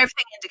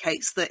everything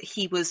indicates that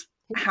he was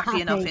happy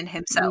enough in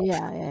himself.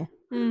 Yeah.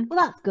 Well,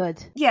 that's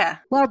good. Yeah.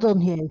 Well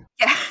done, Hugh.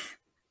 Yeah.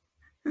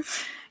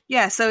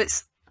 Yeah, so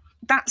it's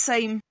that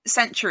same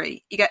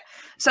century. You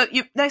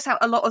notice how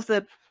a lot of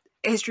the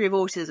history of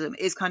autism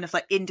is kind of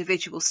like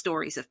individual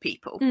stories of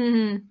people.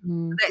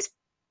 Mm-hmm. It's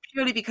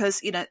purely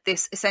because,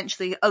 this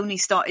essentially only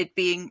started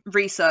being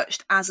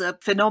researched as a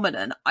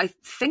phenomenon. I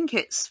think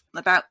it's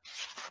about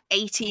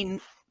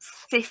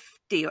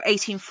 1850 or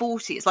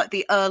 1840 is like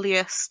the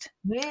earliest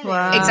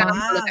example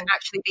of it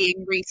actually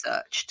being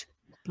researched.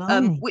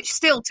 Which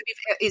still, to be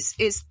fair,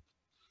 is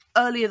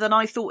earlier than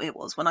I thought it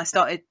was when I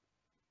started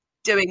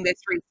doing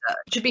this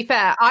research. To be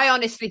fair, I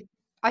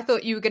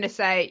thought you were going to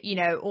say,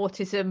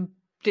 autism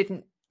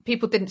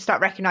people didn't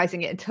start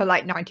recognizing it until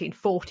like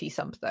 1940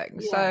 something.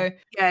 Yeah. So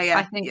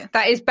I think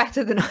that is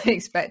better than I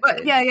expected.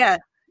 But yeah.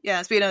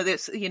 As we know,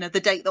 this,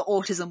 the date that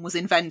autism was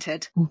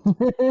invented,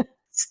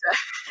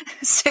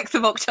 6th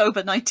of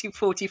October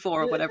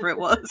 1944 or whatever it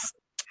was.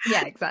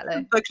 Yeah,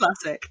 exactly. The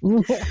classic.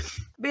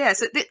 But yeah,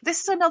 so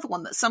this is another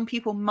one that some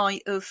people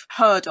might have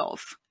heard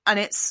of, and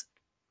it's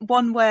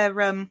one where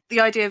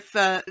the idea of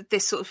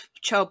this sort of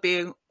child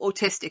being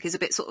autistic is a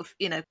bit sort of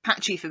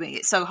patchy for me.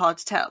 It's so hard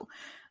to tell.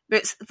 But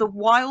it's the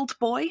wild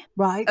boy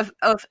of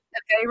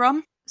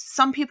Aveyron.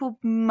 Some people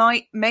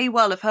may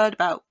well have heard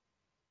about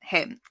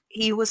him.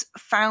 He was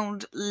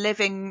found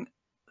living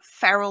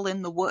feral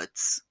in the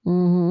woods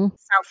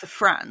south of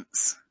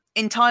France,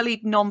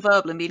 entirely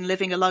non-verbal, and been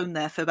living alone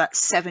there for about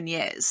 7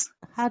 years.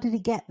 How did he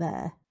get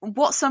there?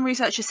 What some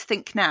researchers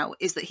think now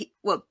is that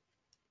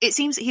it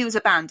seems that he was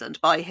abandoned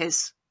by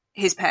his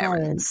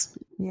parents.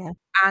 Yeah.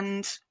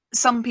 And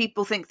some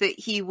people think that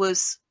he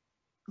was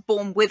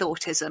born with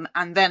autism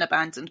and then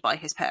abandoned by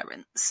his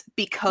parents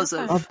because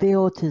of the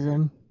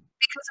autism.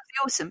 Because of the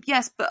autism,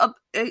 yes, but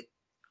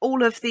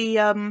all of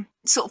the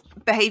sort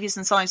of behaviours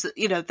and signs that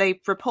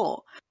they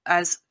report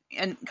and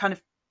kind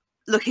of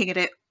looking at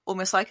it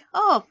almost like,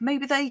 oh,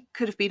 maybe they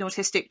could have been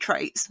autistic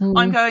traits.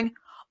 I'm going,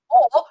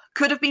 or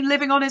could have been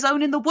living on his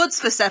own in the woods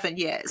for 7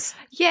 years.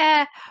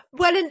 Yeah,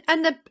 well,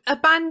 and the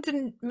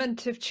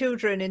abandonment of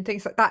children and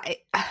things like that,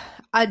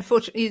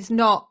 unfortunately, is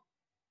not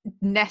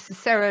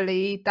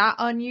necessarily that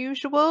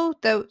unusual,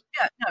 though.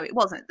 Yeah, no, it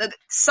wasn't.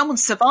 Someone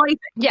surviving.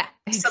 Yeah,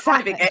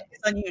 surviving it is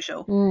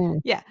unusual.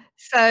 Yeah,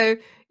 so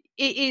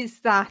it is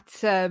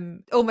that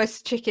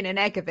almost chicken and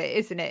egg of it,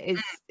 isn't it?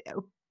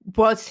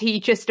 Was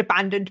he just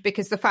abandoned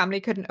because the family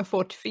couldn't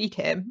afford to feed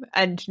him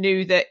and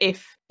knew that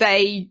if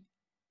they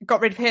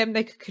got rid of him,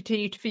 they could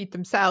continue to feed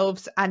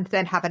themselves and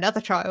then have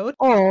another child?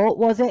 Or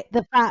was it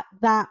the fact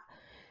that,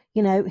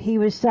 he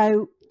was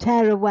so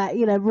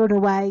run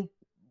away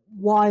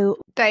wild?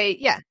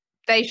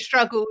 They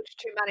struggled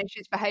to manage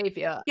his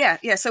behaviour. Yeah.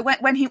 So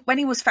when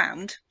he was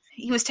found,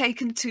 he was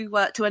taken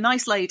to a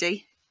nice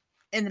lady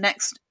in the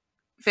next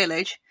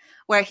village,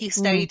 where he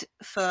stayed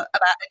for about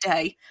a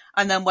day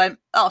and then went,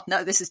 oh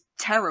no, this is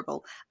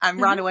terrible, and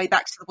ran away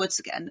back to the woods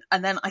again.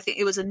 And then I think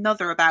it was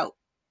another about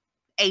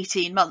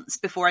 18 months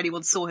before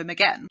anyone saw him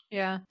again.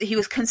 Yeah. He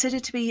was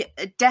considered to be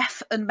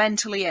deaf and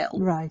mentally ill.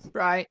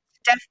 Right.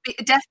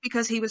 Deaf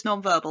because he was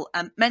non-verbal,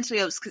 and mentally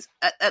ill because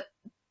at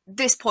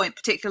this point,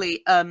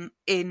 particularly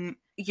in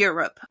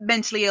Europe,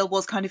 mentally ill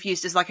was kind of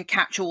used as like a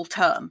catch-all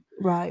term.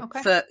 Right.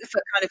 Okay. For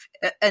kind of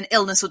an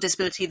illness or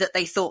disability that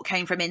they thought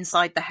came from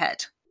inside the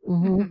head.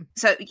 Mm-hmm.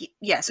 So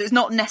yeah, so it's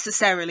not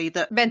necessarily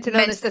that mental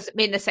illness doesn't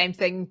mean the same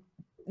thing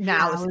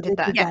now as it did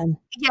then.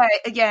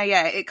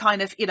 Yeah. It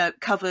kind of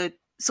covered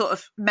sort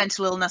of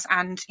mental illness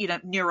and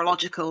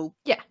neurological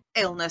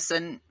illness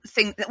and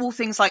all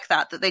things like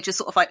that they just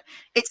sort of like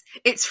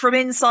it's from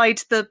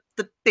inside the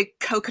big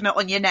coconut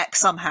on your neck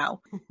somehow.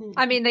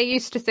 I mean, they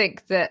used to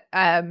think that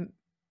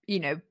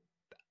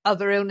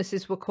other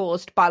illnesses were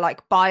caused by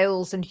like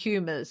biles and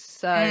humours.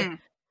 So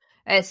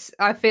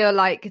I feel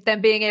like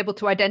them being able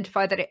to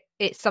identify that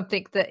it's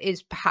something that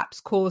is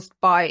perhaps caused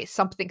by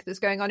something that's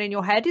going on in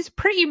your head is a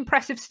pretty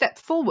impressive step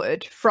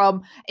forward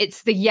from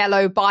it's the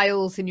yellow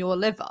biles in your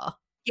liver.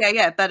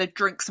 Yeah, better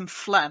drink some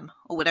phlegm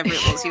or whatever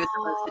it was you were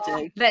supposed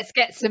to do. Let's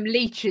get some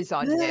leeches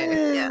on you.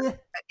 Yeah.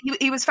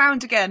 He was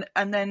found again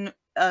and then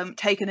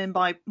taken in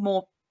by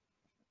more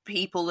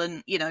people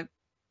and,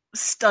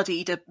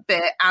 studied a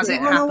bit as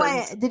it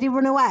happened. Did he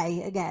run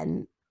away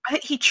again? I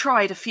think he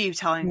tried a few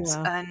times,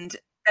 and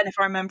then if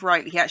I remember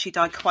rightly, he actually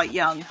died quite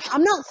young.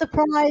 I'm not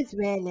surprised,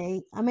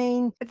 really. I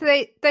mean,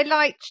 they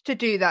liked to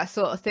do that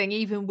sort of thing,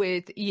 even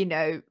with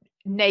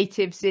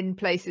natives in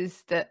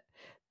places that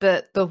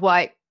the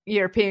white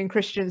European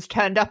Christians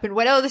turned up and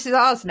went, oh, this is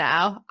ours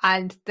now.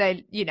 And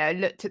they,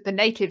 looked at the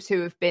natives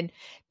who have been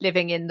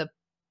living in the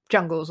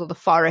jungles or the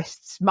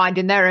forests,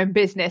 minding their own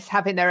business,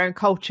 having their own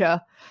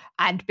culture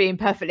and being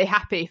perfectly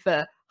happy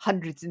for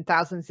hundreds and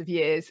thousands of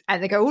years.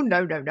 And they go, oh, no,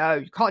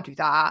 you can't do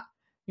that.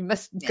 You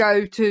must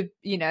go to,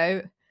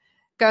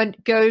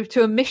 go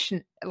to a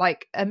mission,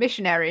 like a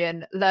missionary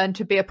and learn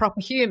to be a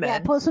proper human. Yeah,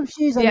 put some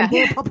shoes on and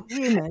be a proper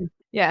human.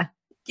 Yeah.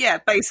 Yeah,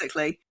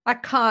 basically. I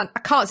can't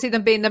see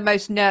them being the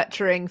most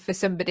nurturing for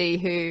somebody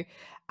who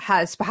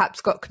has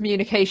perhaps got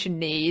communication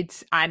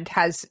needs and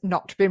has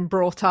not been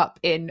brought up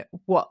in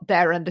what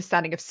their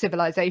understanding of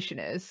civilization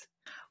is.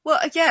 Well,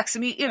 yeah, 'cause I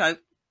mean,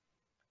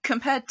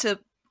 compared to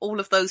all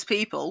of those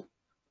people,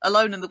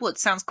 Alone in the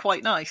Woods sounds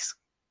quite nice.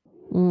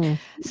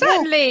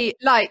 Certainly,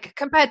 like,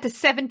 compared to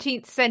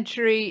 17th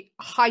century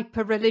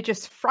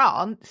hyper-religious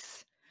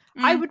France,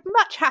 I would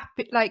much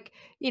happy, like,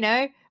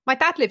 my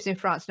dad lives in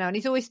France now and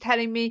he's always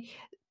sending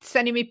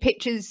me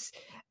pictures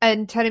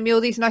and telling me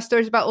all these nice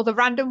stories about all the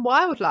random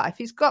wildlife.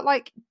 He's got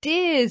like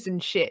deers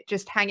and shit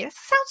just hanging. It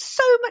sounds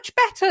so much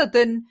better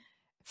than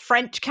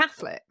French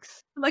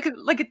Catholics. Like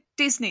a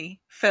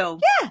Disney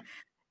film.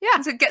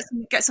 Yeah. So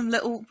get some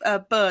little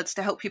birds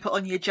to help you put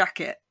on your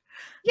jacket.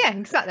 Yeah,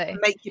 exactly.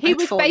 He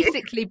was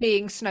basically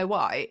being Snow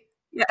White.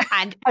 Yeah.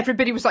 And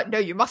everybody was like, no,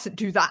 you mustn't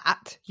do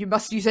that. You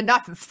must use a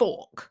knife and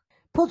fork.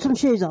 Put some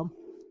shoes on.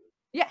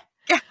 Yeah.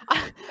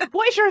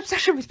 What is your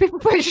obsession with people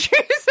putting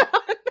shoes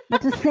on? I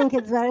just think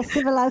it's very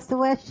civilized to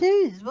wear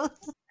shoes.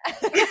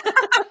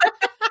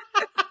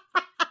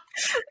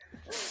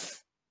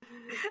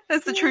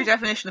 That's the true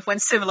definition of when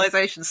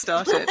civilization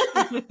started.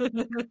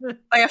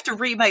 They have to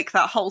remake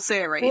that whole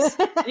series.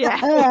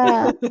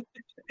 Yeah.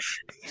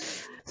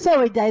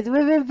 Sorry, Daisy,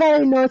 we've been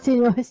very naughty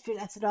in your history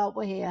lesson, aren't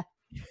we, here?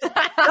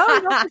 No,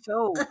 not at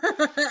all.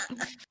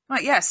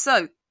 Right, yeah,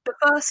 so the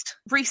first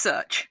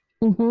research.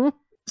 Mm-hmm.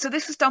 So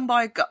this was done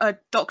by a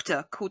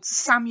doctor called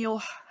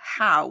Samuel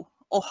Howe,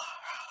 or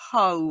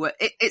Howe.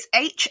 It's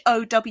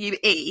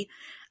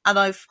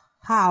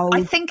Howe,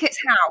 and I think it's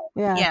Howe.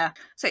 Yeah.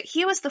 So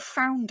he was the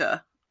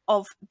founder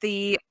of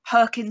the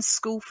Perkins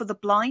School for the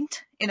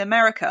Blind in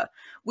America,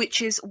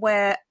 which is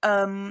where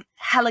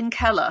Helen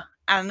Keller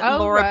and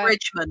Laura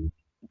Bridgman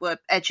were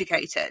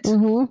educated.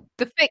 Mm-hmm.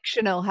 The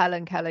fictional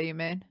Helen Keller, you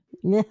mean?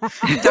 Yeah.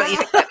 Don't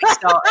even get me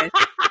started.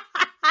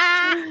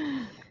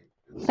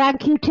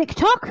 Thank you,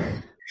 TikTok.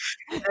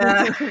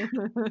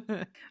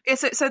 Yeah,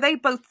 so they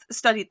both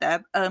studied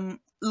there.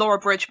 Laura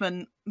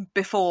Bridgman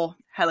before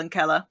Helen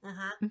Keller.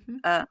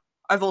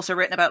 I've also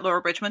written about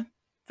Laura Bridgman,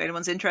 if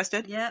anyone's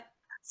interested. Yep.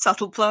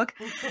 Subtle plug.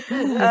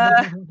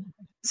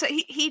 So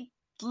he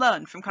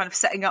learned from kind of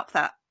setting up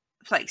that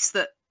place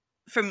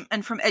from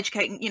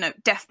educating,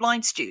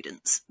 deaf-blind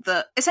students,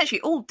 that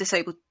essentially all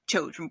disabled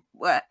children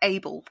were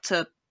able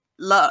to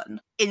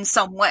learn in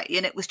some way,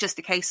 and it was just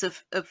a case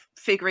of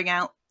figuring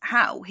out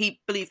how.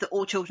 He believed that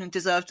all children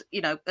deserved,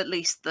 at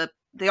least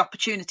the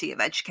opportunity of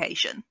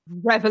education.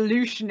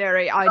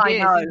 Revolutionary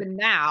ideas even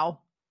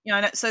now. Yeah,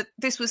 I know. So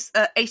this was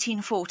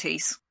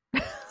 1840s.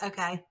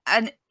 Okay.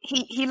 And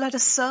he led a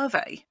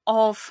survey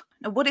of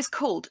what is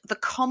called the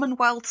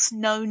Commonwealth's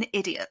known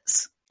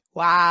idiots.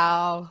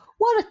 Wow.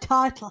 What a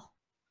title.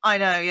 I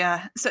know,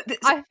 yeah. So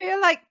I feel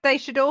like they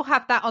should all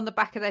have that on the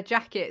back of their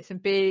jackets and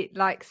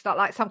start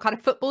like some kind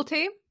of football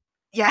team.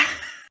 Yeah,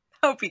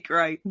 that would be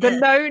great. The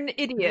known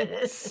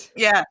idiots.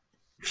 Yeah.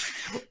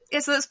 Yeah,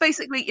 so that's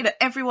basically,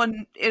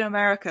 everyone in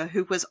America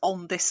who was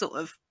on this sort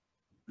of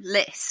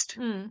list.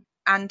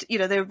 And, they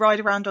would ride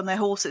around on their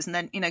horses and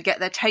then, get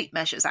their tape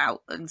measures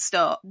out and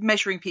start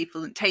measuring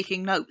people and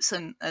taking notes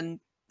and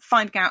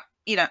finding out,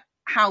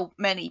 how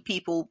many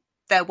people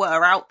there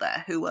were out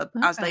there who were,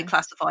 as they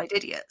classified,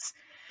 idiots.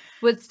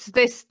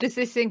 Does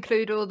this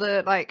include all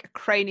the like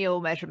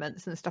cranial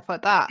measurements and stuff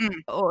like that?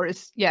 Or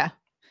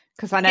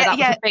because I know that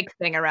was a big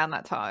thing around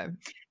that time.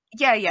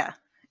 Yeah.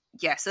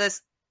 So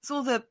there's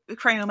all the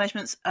cranial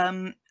measurements.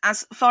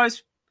 As far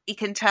as you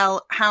can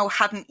tell, Howe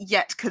hadn't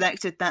yet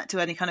connected that to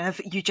any kind of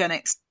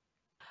eugenics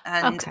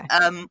and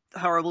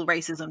horrible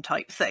racism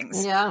type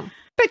things. Yeah.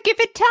 But give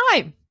it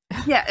time.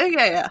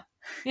 Yeah.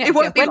 Yeah, It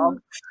won't be long.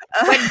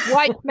 When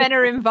white men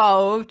are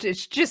involved,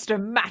 it's just a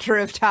matter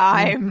of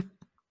time.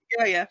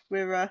 Yeah.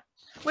 We're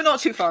not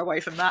too far away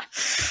from that.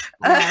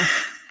 No.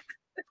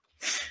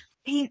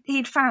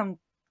 He'd found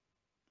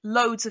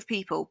loads of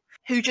people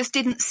who just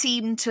didn't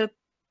seem to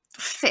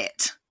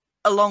fit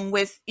along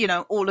with,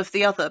 all of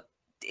the other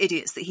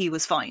idiots that he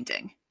was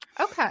finding.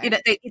 Okay.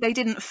 They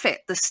didn't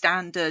fit the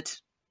standard,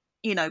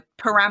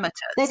 parameters.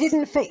 They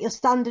didn't fit your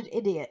standard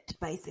idiot,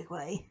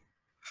 basically.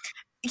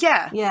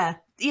 Yeah. Yeah.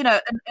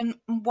 And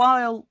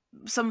while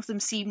some of them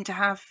seem to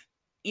have,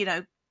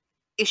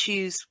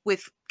 issues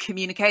with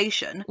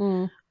communication,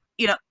 a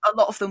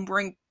lot of them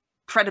were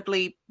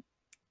incredibly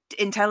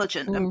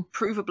intelligent and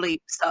provably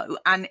so,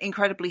 and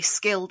incredibly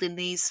skilled in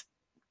these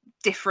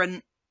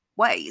different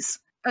ways.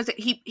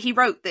 He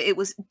wrote that it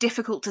was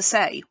difficult to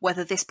say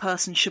whether this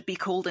person should be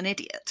called an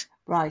idiot.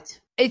 Right.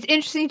 It's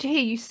interesting to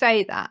hear you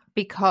say that,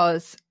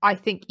 because I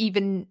think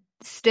even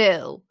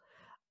still,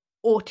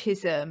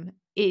 autism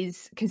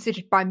is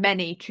considered by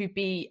many to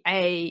be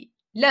a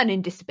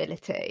learning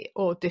disability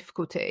or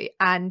difficulty,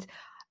 and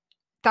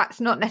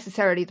that's not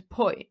necessarily the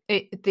point.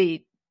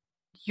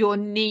 Your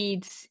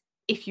needs,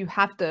 if you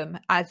have them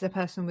as a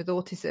person with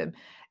autism,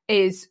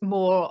 is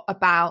more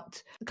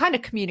about kind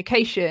of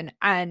communication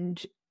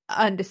and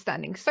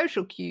understanding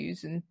social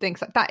cues and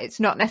things like that. It's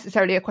not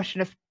necessarily a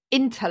question of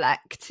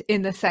intellect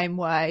in the same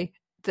way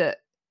that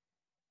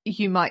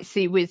you might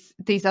see with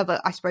these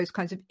other, I suppose,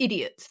 kinds of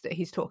idiots that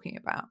he's talking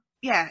about.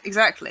 Yeah,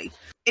 exactly.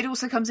 It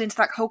also comes into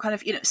that whole kind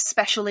of,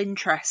 special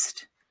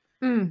interest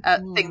thing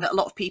that a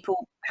lot of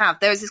people have.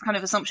 There is this kind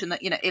of assumption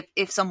that,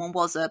 if someone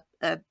was a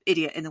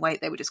idiot in the way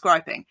they were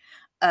describing,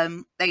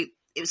 it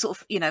was sort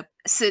of,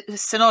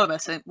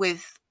 synonymous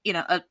with,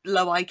 a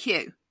low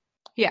IQ.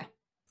 Yeah.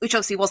 Which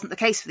obviously wasn't the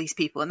case for these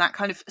people. And that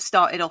kind of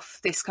started off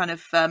this kind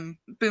of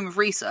boom of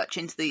research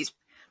into these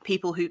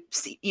people who,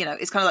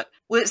 it's kind of like,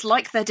 well, it's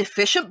like they're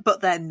deficient,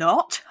 but they're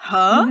not,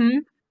 huh?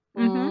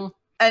 Mm-hmm. Mm-hmm.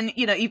 And,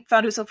 you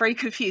found yourself very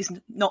confused,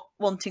 not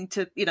wanting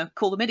to,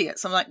 call them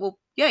idiots. I'm like, well,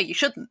 yeah, you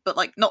shouldn't, but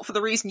not for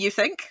the reason you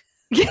think.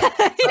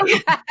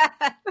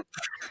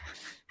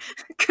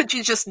 Could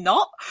you just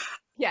not?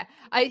 Yeah,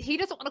 he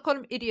doesn't want to call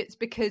them idiots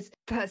because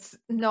that's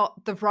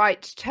not the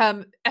right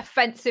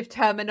offensive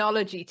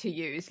terminology to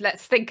use.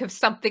 Let's think of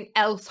something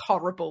else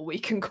horrible we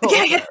can call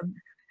them.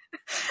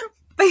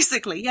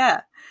 Basically,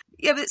 yeah.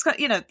 Yeah, but it's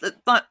kind of,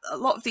 a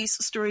lot of these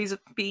stories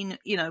have been,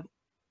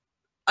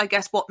 I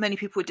guess what many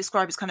people would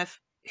describe as kind of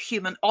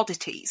human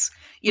oddities.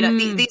 These are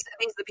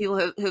the people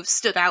who have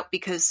stood out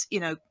because,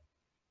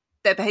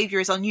 their behaviour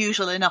is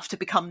unusual enough to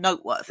become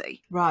noteworthy.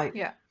 Right.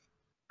 Yeah.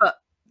 But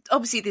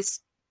obviously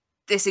this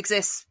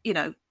exists,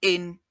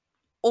 in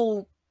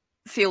all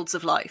fields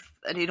of life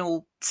and in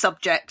all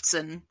subjects,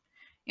 and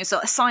so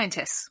a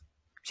scientist,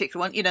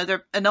 particular one, there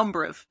are a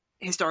number of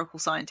historical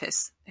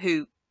scientists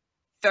who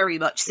very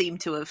much seem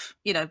to have,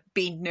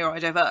 been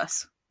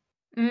neurodiverse,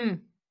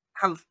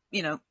 have,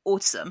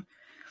 autism.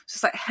 So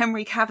it's like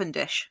Henry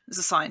Cavendish is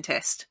a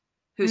scientist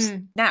who's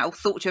now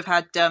thought to have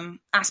had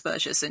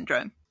Asperger's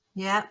syndrome.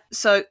 Yeah.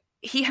 So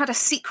he had a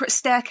secret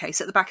staircase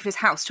at the back of his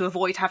house to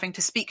avoid having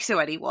to speak to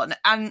anyone.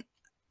 And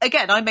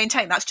again, I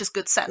maintain that's just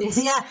good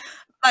sense. Yeah.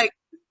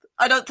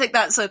 I don't think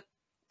that's a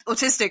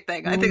autistic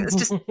thing. I think it's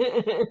just...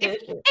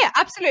 Yeah,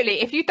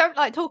 absolutely. If you don't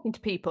like talking to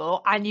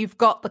people and you've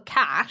got the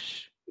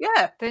cash,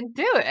 then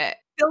do it.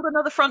 Build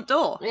another front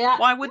door. Yeah.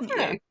 Why wouldn't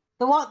you?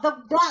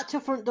 The actual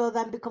front door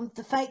then becomes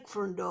the fake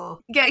front door.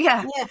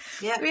 Yeah.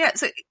 Yeah.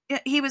 So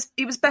he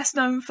was best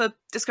known for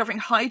discovering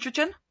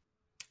hydrogen.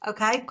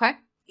 Okay.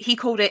 He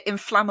called it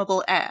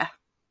inflammable air,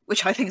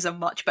 which I think is a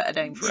much better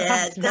name for it.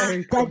 Yeah,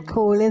 that's dead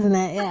cool, isn't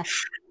it? Yeah.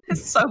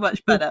 It's so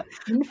much better.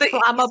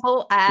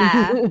 Inflammable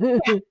air.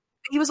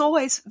 He was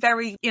always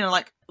very,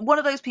 one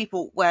of those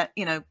people where,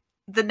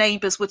 the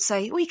neighbours would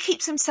say, well, he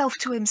keeps himself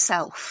to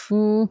himself.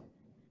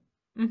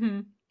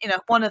 Mm-hmm.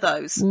 One of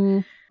those.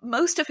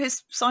 Most of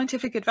his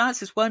scientific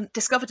advances weren't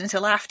discovered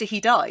until after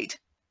he died.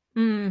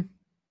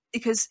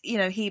 Because,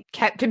 he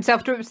kept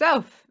himself to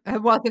himself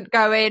and wasn't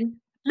going,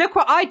 look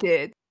what I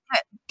did.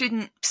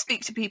 Didn't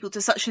speak to people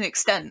to such an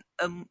extent,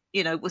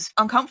 was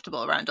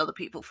uncomfortable around other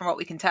people from what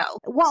we can tell.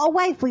 What a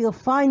way for your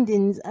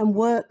findings and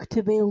work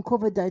to be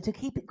uncovered, though, to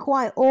keep it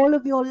quiet all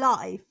of your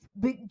life,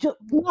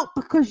 not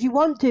because you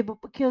want to,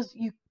 but because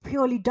you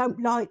purely don't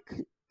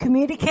like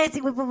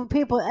communicating with other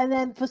people, and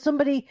then for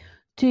somebody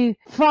to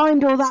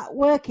find all that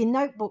work in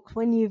notebooks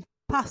when you've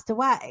passed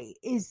away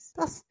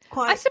that's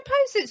quite... I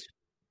suppose it's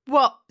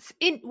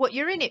what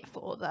you're in it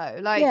for,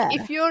 though.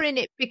 If you're in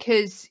it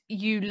because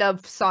you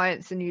love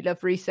science and you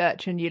love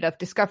research and you love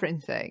discovering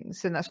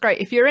things, then that's great.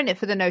 If you're in it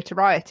for the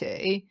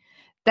notoriety,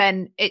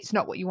 then it's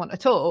not what you want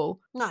at all.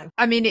 No.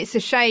 I mean, it's a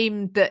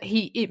shame that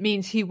it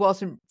means he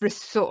wasn't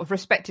sort of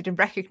respected and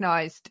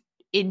recognised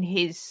in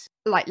his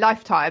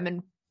lifetime,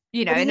 and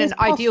in an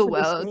ideal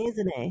world,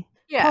 isn't he?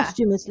 Yeah.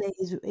 Posthumously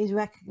is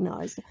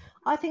recognised.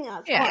 I think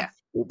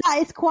that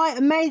is quite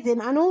amazing,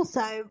 and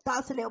also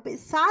that's a little bit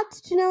sad.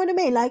 Do you know what I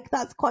mean?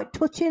 That's quite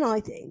touching, I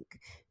think,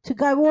 to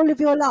go all of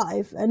your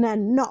life and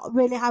then not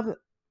really have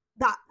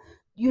that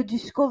your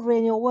discovery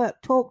and your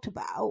work talked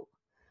about.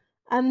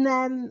 And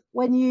then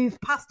when you've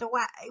passed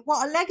away,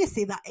 what a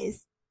legacy that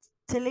is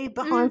to leave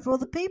behind for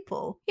other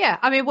people. Yeah,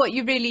 I mean, what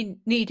you really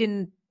need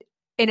in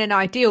an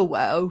ideal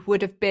world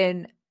would have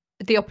been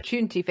the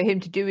opportunity for him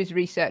to do his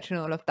research and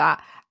all of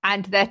that,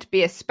 and there to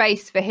be a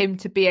space for him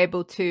to be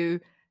able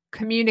to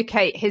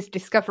communicate his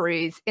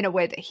discoveries in a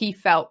way that he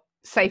felt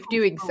safe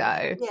doing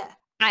so. Yeah.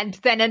 And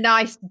then a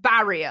nice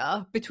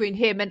barrier between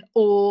him and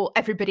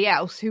everybody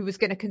else who was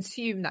going to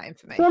consume that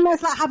It's information.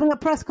 almost like having a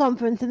press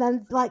conference and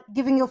then like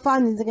giving your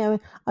findings and going,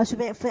 I should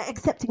be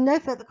accepting no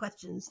further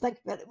questions. Thank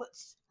you very much.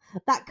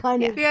 That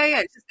kind of... Yeah.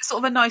 It's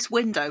sort of a nice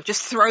window.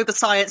 Just throw the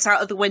science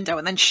out of the window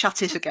and then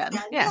shut it again.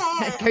 Yeah.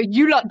 Go,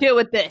 you lot deal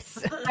with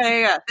this.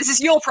 Yeah. This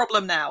is your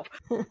problem now.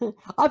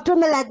 I've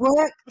done the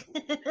legwork.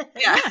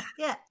 Yeah.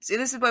 Yeah. See,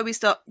 this is where we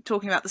start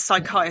talking about the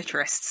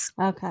psychiatrists.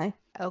 Okay.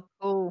 Oh,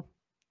 cool.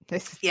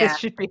 This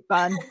should be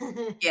fun.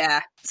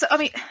 Yeah. So, I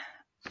mean,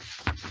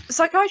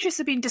 psychiatrists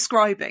have been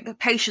describing the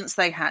patients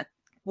they had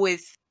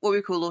with what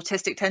we call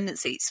autistic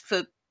tendencies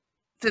for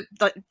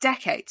like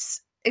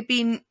decades. They've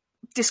been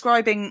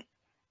describing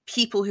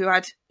people who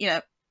had,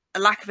 a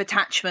lack of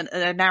attachment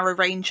and a narrow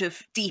range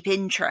of deep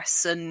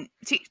interests, and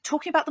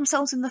talking about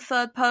themselves in the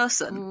third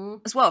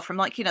person as well, from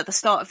like, the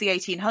start of the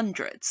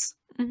 1800s.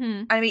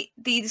 Mm-hmm. I mean,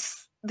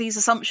 these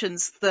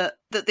assumptions that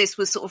this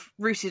was sort of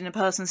rooted in a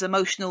person's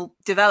emotional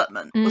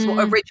development was what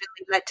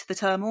originally led to the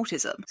term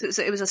autism.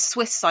 So it was a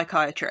Swiss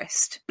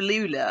psychiatrist,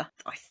 Bleuler,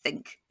 I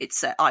think it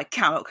said. I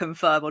cannot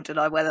confirm or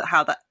deny whether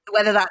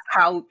that's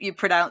how you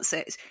pronounce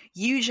it.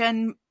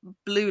 Eugen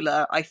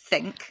Bleuler, I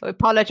think. I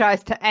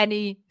apologise to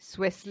any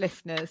Swiss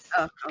listeners.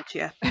 Oh God,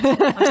 yeah.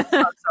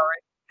 I'm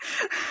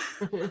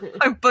sorry.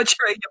 I'm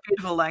butchering your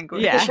beautiful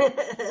language. Yeah.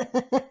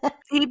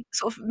 He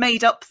sort of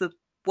made up the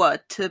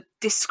word to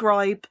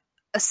describe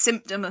a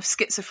symptom of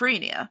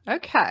schizophrenia.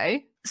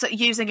 Okay. So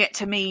using it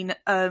to mean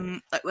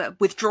like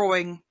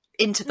withdrawing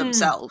into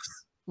themselves.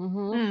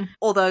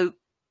 Although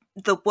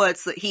the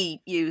words that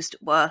he used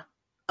were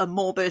a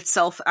morbid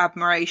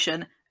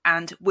self-admiration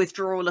and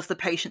withdrawal of the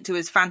patient to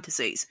his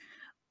fantasies,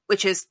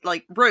 which is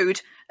like rude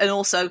and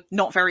also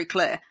not very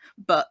clear.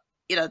 But,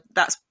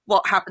 that's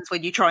what happens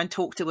when you try and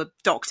talk to a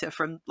doctor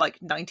from like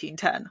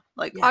 1910.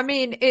 Like, I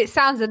mean, it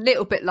sounds a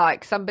little bit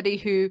like somebody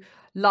who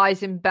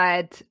lies in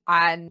bed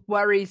and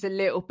worries a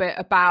little bit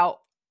about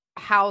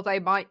how they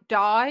might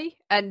die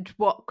and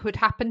what could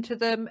happen to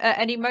them at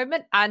any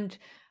moment. And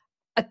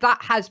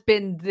that has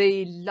been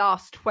the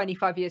last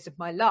 25 years of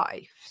my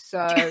life.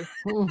 So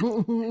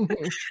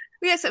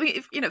yes, I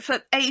mean, for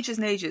ages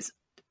and ages,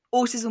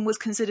 autism was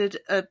considered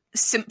a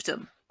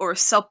symptom or a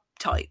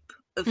subtype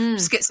of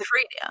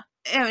schizophrenia.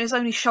 It was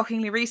only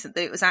shockingly recent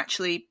that it was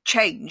actually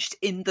changed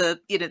in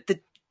the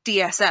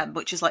DSM,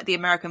 which is like the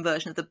American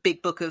version of the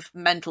Big Book of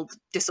Mental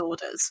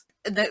Disorders,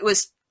 and it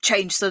was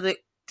changed so that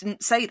it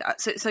didn't say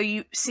that. So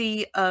you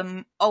see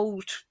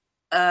old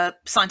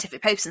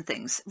scientific papers and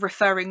things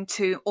referring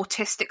to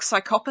autistic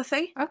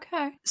psychopathy.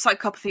 Okay.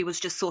 Psychopathy was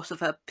just sort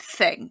of a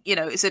thing,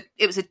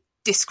 it was a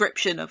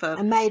description of a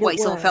way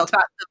someone word. felt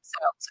about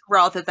themselves,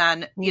 rather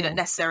than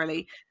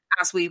necessarily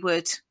as we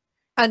would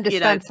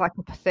Understand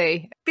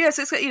psychopathy. But yes,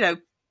 it's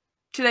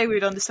today we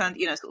would understand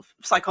sort of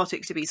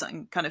psychotic to be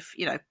something kind of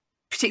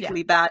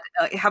particularly bad.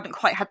 It hadn't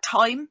quite had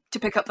time to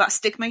pick up that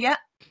stigma yet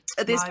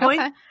at this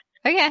point.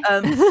 Okay.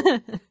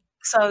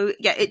 So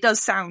yeah, it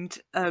does sound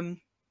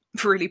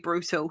really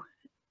brutal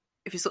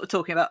if you're sort of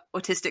talking about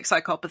autistic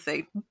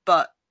psychopathy,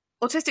 but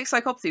autistic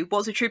psychopathy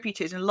was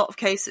attributed in a lot of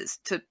cases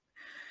to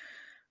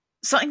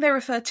something they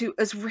refer to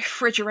as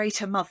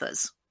refrigerator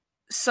mothers.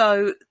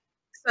 So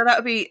that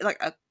would be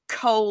like a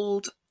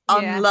cold,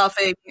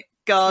 unloving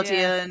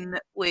guardian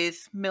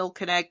with milk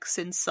and eggs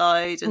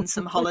inside and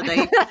some holiday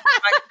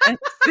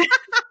magnets.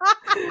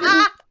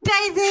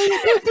 Daisy,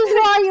 this is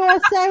why you are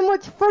so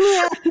much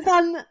funnier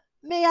than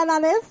me and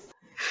Alice.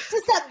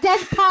 Just that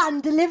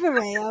deadpan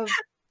delivery of...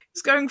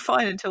 It's going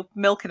fine until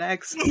milk and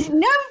eggs. No,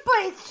 but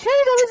it's true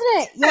though,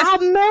 isn't it? You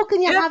have milk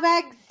and you have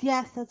eggs.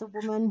 Yes, as a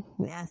woman.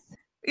 Yes.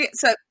 Yeah,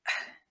 so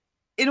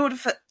in order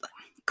for...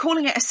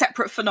 calling it a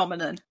separate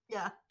phenomenon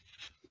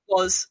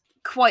was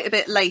quite a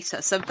bit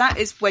later. So that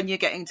is when you're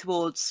getting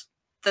towards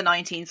the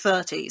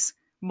 1930s,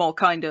 more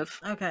kind of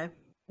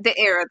the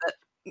era that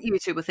you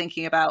two were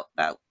thinking about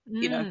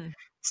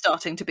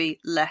starting to be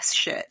less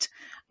shit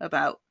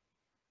about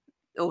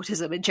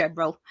autism in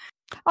general.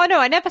 Oh no,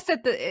 I never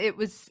said that it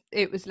was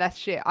less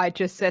shit. I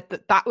just said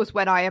that was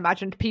when I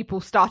imagined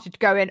people started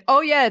going,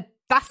 oh yeah,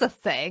 that's a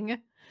thing.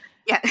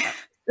 Yeah.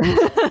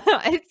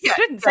 I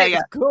didn't say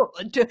it's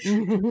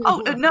good.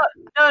 Oh no.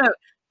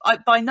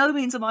 By no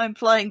means am I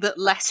implying that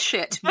less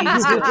shit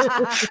means good.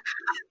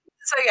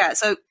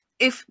 So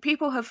if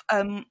people have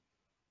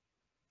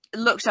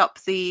looked up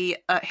the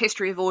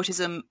history of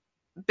autism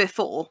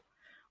before,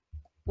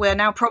 we're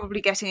now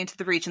probably getting into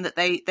the region that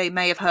they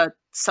may have heard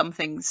some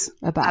things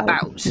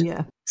about.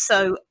 Yeah.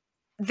 So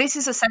this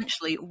is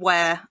essentially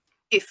where,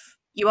 if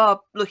you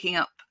are looking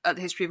up at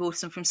the history of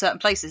autism from certain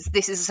places,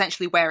 this is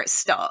essentially where it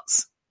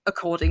starts,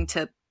 according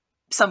to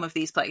some of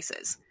these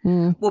places,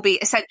 will be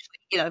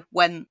essentially,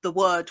 when the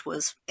word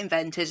was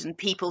invented and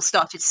people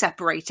started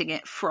separating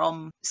it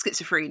from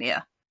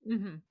schizophrenia.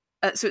 Mm-hmm.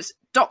 So it's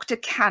Dr.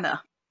 Kanner.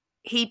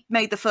 He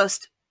made the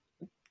first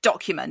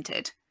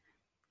documented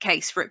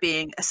case for it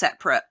being a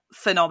separate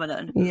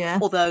phenomenon. Yeah.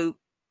 Although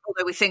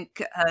we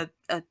think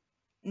a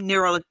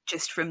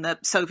neurologist from the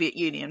Soviet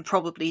Union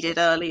probably did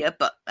earlier,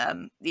 but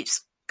you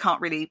just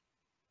can't really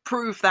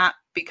prove that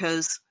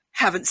because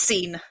haven't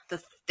seen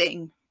the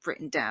thing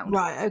written down.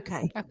 Right.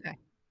 Okay.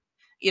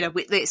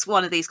 It's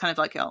one of these kind of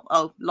like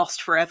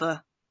lost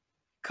forever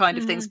kind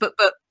of things. But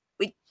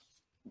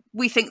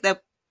we think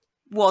there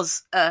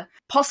was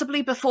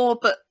possibly before,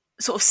 but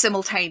sort of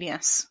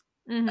simultaneous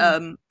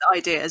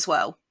idea as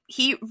well.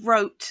 He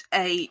wrote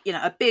a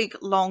big,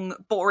 long,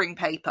 boring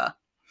paper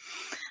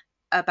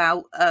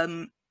about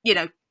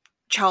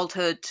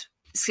childhood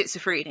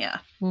schizophrenia,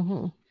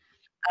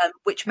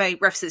 which made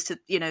references to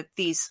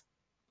these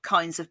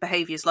kinds of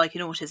behaviours like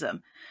in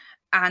autism.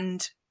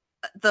 And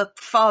the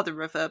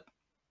father of a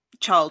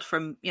child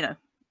from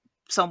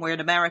somewhere in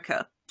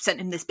America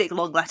sent him this big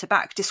long letter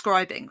back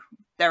describing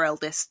their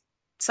eldest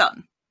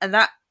son, and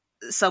that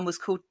son was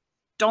called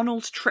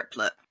Donald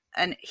Triplett,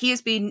 and he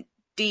has been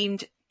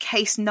deemed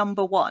case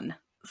number 1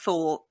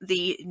 for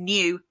the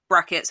new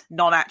brackets,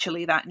 not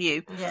actually that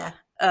new,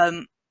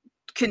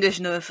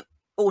 condition of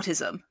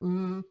autism.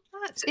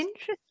 That's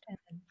interesting.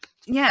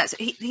 Yes,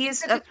 he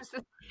is the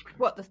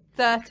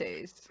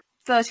 30s,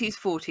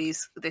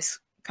 40s. This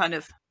kind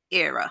of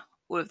era,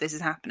 all of this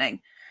is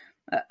happening.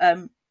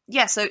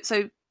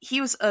 So he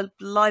was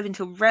alive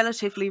until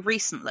relatively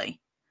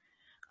recently.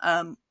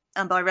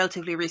 And by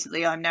relatively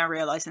recently, I'm now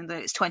realising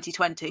that it's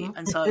 2020,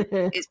 and so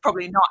it's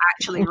probably not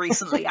actually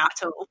recently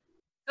at all.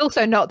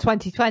 Also not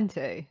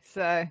 2020,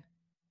 so...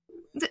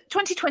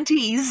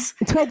 2020s.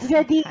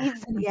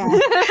 2020s, yeah.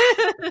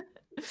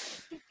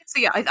 So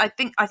yeah, I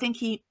think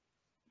he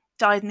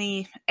died in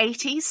the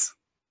 80s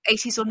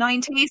or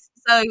 90s,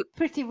 so...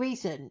 Pretty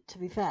recent, to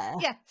be fair.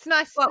 Yeah, it's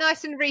nice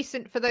and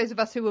recent for those of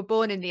us who were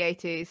born in the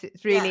 80s.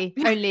 It's really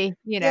only,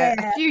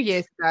 a few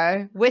years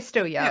ago. We're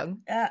still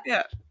young.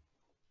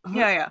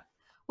 Yeah.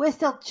 We're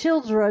still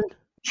children.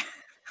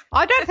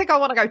 I don't think I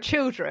want to go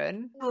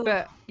children,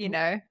 but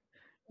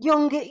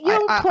young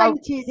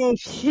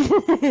 20s-ish.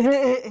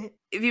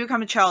 If you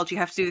become a child, you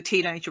have to do the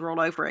teenager all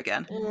over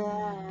again.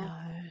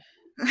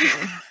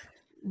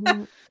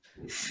 No.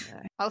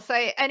 I'll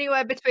say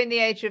anywhere between the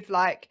age of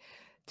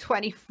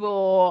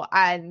 24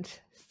 and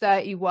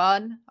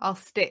 31. I'll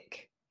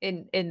stick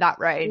in that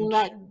range,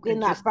 in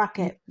that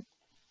bracket.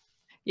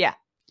 Yeah.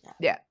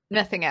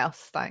 Nothing else,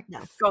 thanks.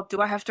 No. God,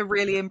 do I have to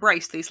really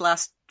embrace these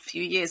last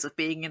few years of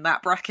being in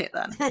that bracket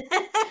then?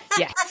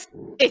 Yes.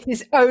 It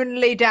is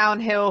only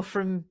downhill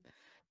from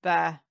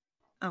there.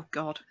 Oh,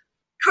 God.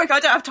 Quick, I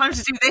don't have time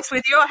to do this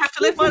with you. I have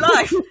to live my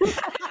life.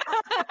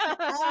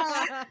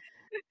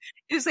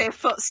 You see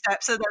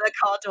footsteps and then a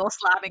car door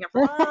slamming.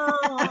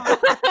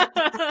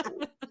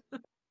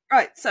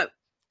 Right, so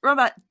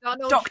remember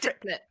Donald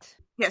Triplett.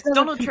 Yes,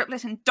 Donald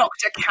Triplett and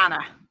Dr.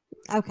 Kanner.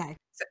 Okay.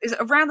 So it was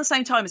around the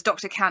same time as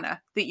Dr. Kanner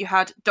that you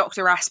had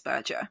Dr.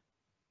 Asperger.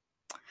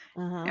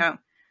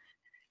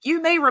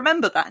 You may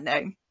remember that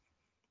name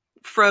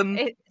from...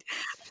 It's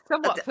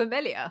somewhat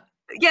familiar.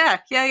 Yeah,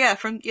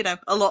 from,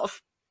 a lot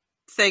of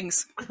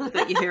things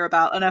that you hear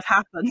about and have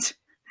happened.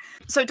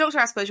 So Dr.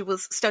 Asperger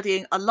was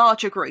studying a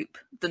larger group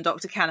than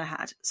Dr. Kanner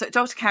had. So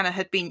Dr. Kanner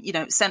had been,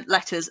 sent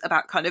letters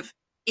about kind of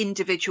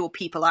individual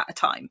people at a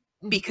time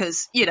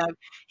because,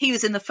 he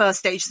was in the first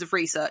stages of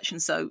research.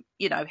 And so,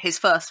 his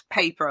first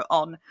paper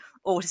on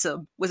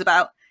autism was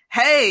about,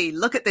 hey,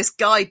 look at this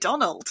guy,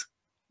 Donald.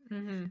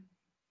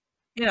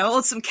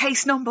 Autism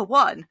case number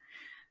 1.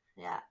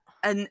 Yeah.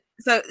 And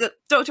so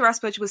Dr.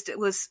 Asperger was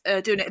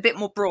doing it a bit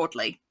more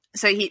broadly.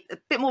 So a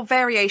bit more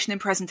variation in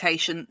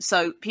presentation.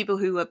 So people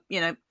who were,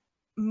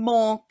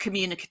 more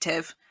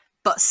communicative,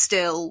 but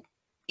still,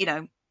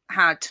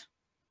 had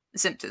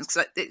symptoms.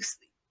 So the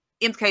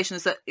implication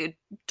is that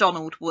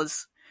Donald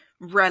was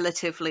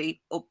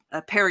relatively or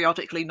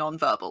periodically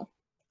nonverbal.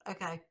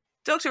 Okay.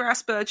 Dr.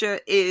 Asperger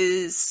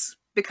is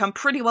become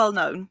pretty well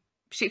known,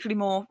 particularly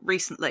more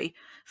recently,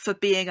 for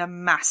being a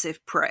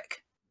massive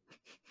prick.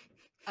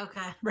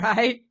 Okay.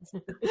 Right.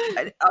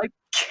 I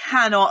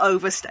cannot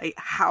overstate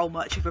how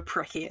much of a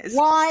prick he is.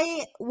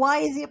 Why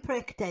is he a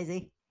prick,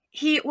 Daisy?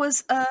 He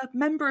was a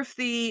member of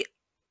the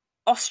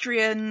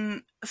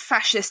Austrian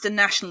Fascist and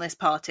Nationalist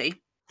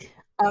Party.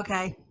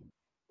 Okay.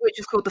 Which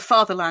is called the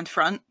Fatherland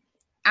Front.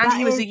 And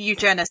he was a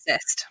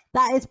eugenicist.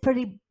 That is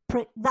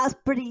that's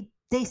pretty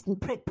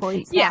decent prick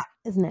points,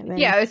 isn't it?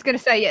 Really? Yeah, I was going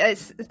to say,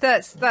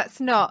 that's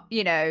not,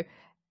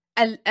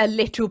 a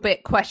little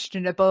bit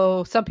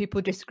questionable. Some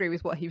people disagree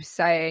with what he was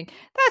saying.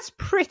 That's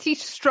pretty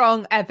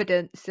strong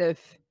evidence of,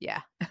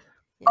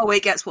 Oh,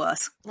 it gets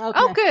worse. Okay.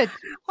 Oh, good.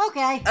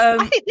 Okay.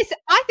 I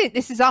think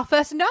this is our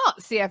first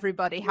Nazi,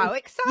 everybody. How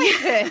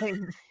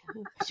exciting.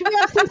 Should we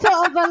have some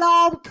sort of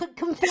alarm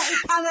confetti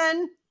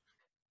cannon?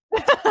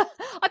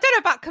 I don't know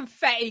about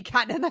confetti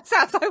cannon. That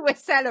sounds like we're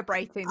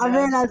celebrating. I them.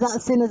 realised that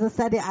as soon as I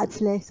said it,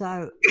 actually. So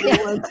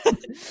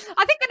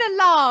I think an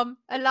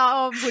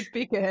alarm would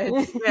be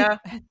good. Yeah.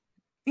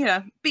 You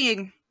know,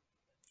 being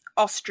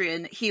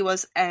Austrian, he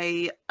was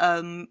a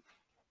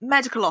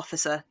medical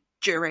officer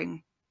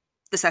during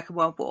the Second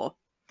World War.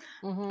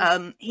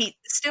 He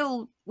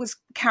still was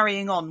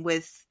carrying on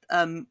with,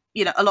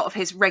 you know, a lot of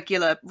his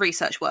regular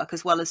research work,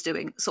 as well as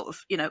doing sort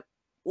of, you know,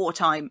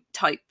 wartime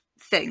type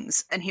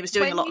things. And he was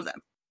doing a lot of them.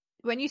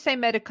 When you say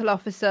medical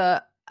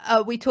officer,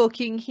 are we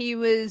talking he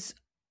was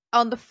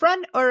on the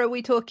front, or are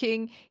we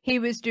talking he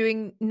was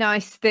doing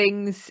nice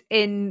things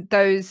in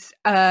those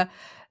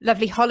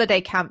lovely holiday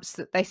camps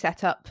that they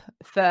set up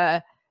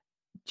for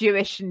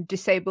Jewish and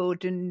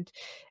disabled and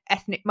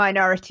ethnic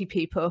minority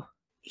people?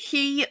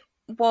 He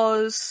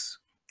was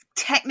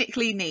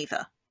technically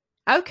neither.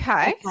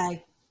 Okay.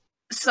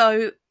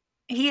 So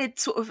he had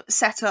sort of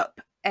set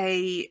up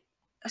a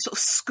sort of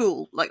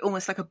school, like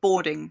almost like a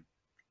boarding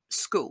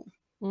school,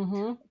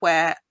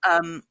 where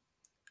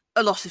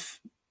a lot of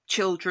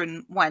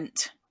children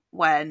went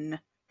when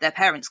their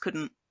parents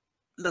couldn't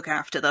look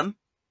after them.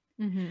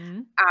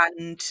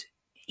 And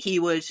he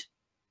would,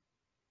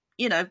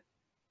 you know,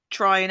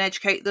 try and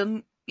educate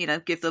them, you know,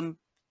 give them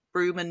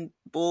room and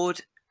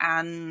board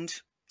and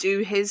do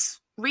his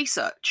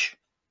research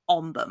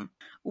on them,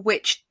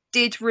 which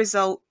did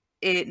result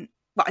in,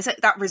 well, I said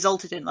that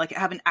resulted in, like, it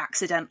happened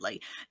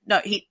accidentally. No,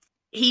 he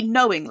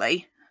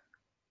knowingly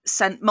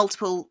sent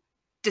multiple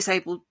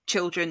disabled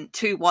children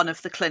to one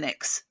of the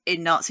clinics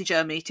in Nazi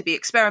Germany to be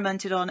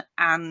experimented on,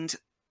 and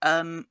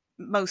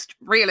most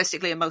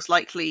realistically and most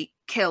likely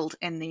killed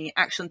in the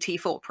Action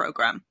T4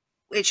 program,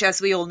 which,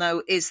 as we all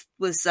know,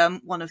 was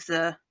one of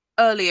the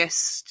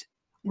earliest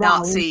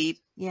Nazi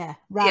Nazi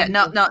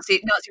rounds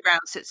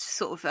to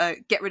sort of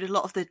get rid of a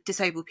lot of the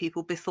disabled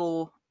people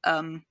before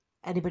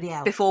anybody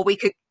else, before we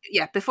could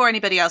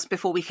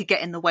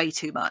get in the way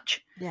too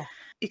much. Yeah,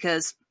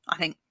 because I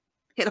think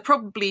Hitler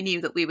probably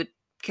knew that we would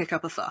kick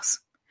up a fuss.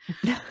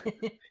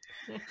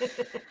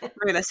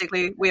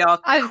 Realistically, we are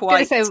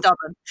quite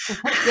stubborn.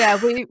 Yeah,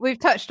 we've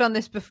touched on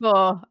this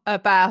before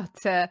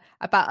about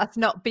us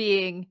not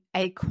being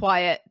a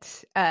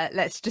quiet,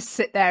 let's just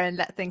sit there and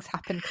let things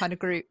happen kind of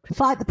group.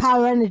 Fight the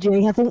power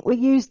energy. I think we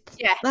used.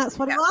 Yeah, that's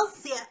what it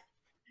was.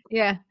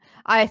 Yeah.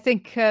 I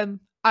think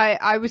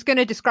I was going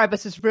to describe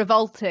us as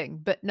revolting,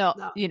 but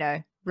not you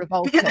know,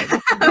 revolting.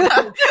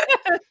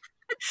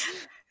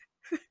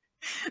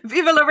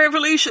 Viva la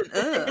revolution!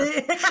 Yeah,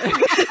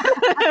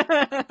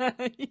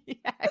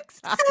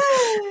 exactly.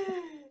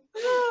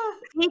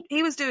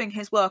 He was doing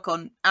his work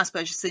on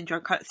Asperger's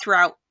syndrome kind of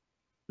throughout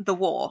the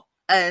war,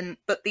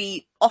 but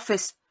the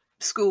office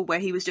school where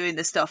he was doing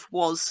this stuff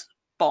was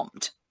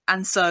bombed,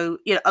 and so,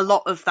 you know, a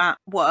lot of that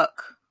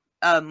work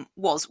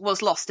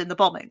was lost in the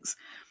bombings,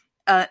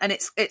 and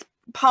it's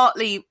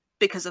partly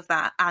because of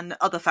that and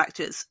other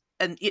factors.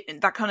 And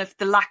that kind of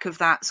the lack of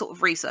that sort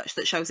of research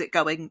that shows it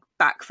going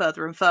back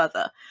further and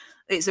further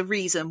is a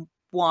reason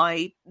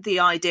why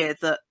the idea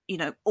that, you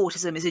know,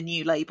 autism is a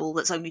new label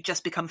that's only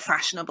just become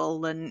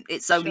fashionable and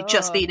it's only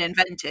just been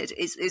invented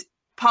is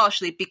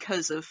partially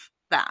because of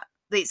that.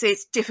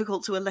 It's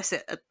difficult to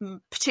elicit a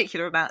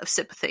particular amount of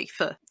sympathy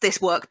for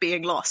this work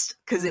being lost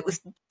because it was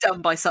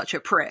done by such a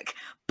prick.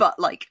 But,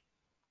 like,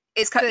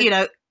 it's kind of, you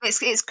know,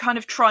 it's kind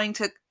of trying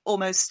to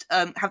almost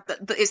have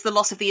it's the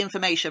loss of the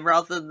information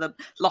rather than the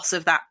loss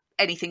of that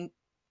anything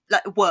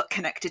like work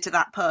connected to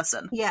that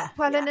person.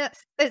 And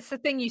it's the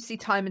thing you see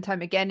time and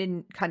time again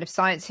in kind of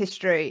science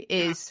history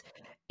is,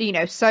 you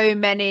know, so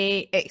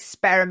many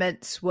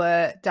experiments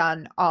were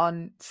done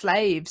on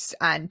slaves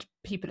and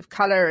people of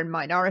color and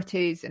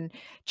minorities and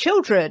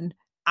children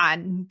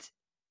and,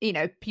 you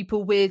know,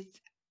 people with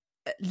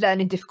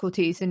learning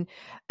difficulties and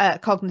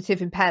cognitive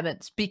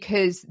impairments,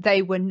 because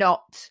they were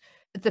not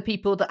the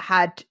people that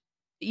had,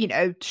 you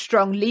know,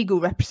 strong legal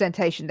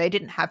representation. They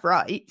didn't have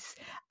rights.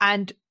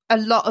 And a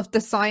lot of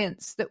the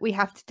science that we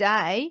have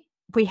today,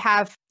 we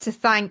have to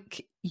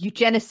thank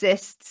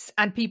eugenicists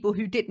and people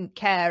who didn't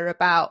care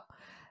about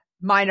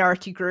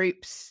minority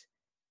groups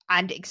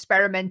and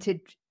experimented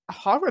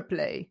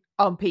horribly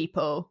on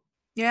people.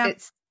 Yeah.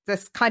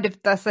 That's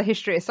the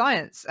history of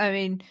science. I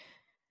mean,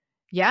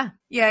 yeah.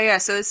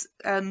 So it's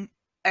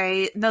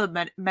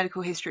another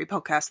medical history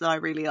podcast that I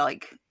really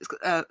like.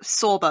 It's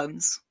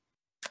Sawbones.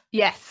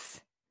 Yes.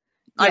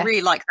 I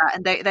really like that,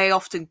 and they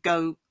often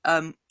go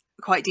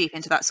quite deep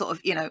into that sort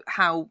of, you know,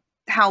 how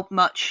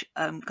much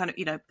kind of,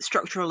 you know,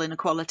 structural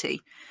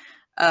inequality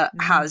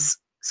has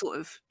sort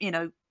of, you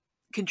know,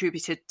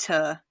 contributed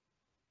to,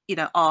 you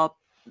know, our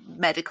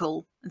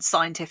medical and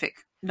scientific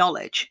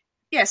knowledge.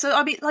 Yeah, so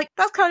I mean, like,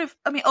 that's kind of,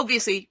 I mean,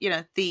 obviously, you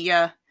know,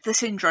 the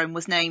syndrome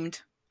was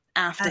named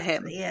after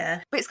him.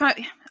 Yeah, but it's kind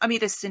of, I mean,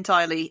 this is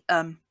entirely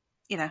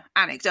you know,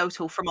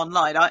 anecdotal from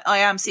online. I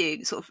am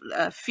seeing sort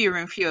of fewer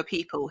and fewer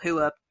people who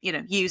are, you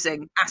know,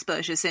 using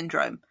Asperger's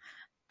syndrome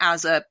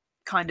as a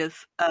kind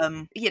of,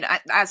 you know,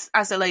 as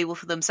a label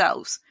for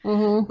themselves,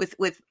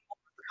 with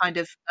kind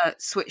of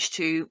switch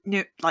to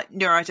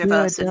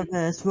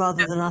neurodiverse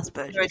rather than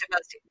Asperger's.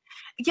 Neurodiversity.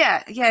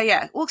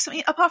 Yeah. Well,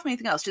 apart from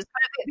anything else, just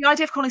kind of the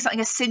idea of calling something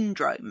a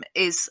syndrome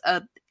is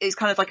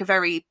kind of like a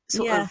very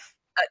sort of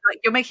like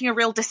you're making a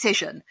real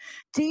decision.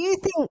 Do you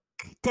think,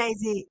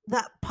 Daisy,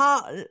 that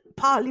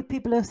partly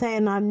people are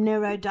saying I'm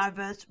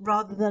neurodiverse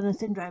rather than a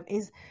syndrome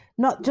is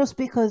not just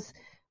because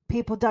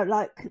people don't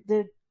like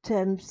the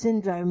term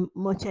syndrome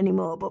much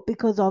anymore, but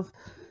because of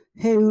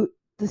who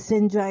the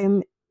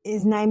syndrome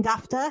is named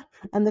after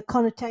and the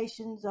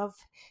connotations of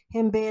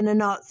him being a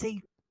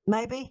Nazi,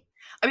 maybe?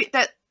 I mean,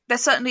 there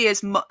certainly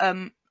is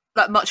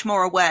like much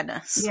more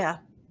awareness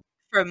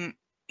from,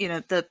 you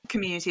know, the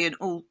community and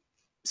all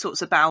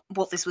sorts about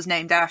what this was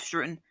named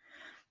after and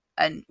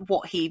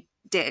what he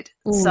did.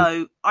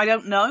 So I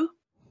don't know.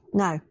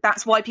 No.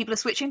 That's why people are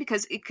switching,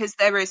 because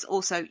there is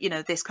also, you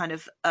know, this kind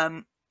of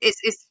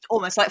it's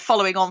almost like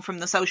following on from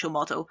the social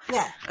model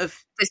of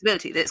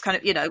disability. That's kind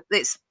of, you know,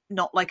 it's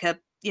not like a,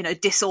 you know,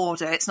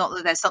 disorder. It's not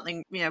that there's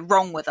something, you know,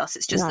 wrong with us.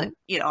 It's just that,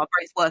 you know, our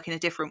brains work in a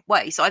different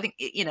way. So I think,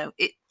 you know,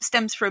 it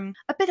stems from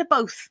a bit of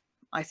both,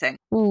 I think.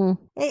 It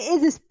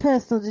is a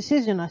personal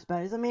decision, I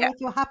suppose. I mean, if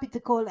you're happy to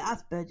call it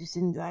Asperger's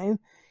syndrome,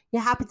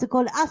 you're happy to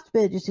call it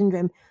Asperger's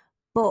syndrome.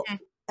 But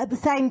at the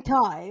same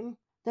time,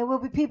 there will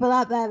be people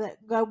out there that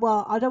go,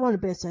 well, I don't want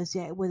to be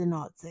associated with a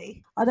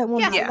Nazi. I don't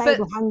want that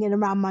label hanging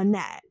around my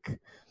neck,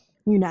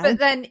 you know. But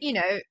then, you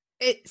know,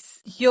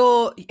 it's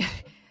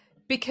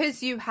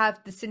because you have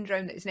the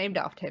syndrome that is named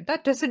after him,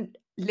 that doesn't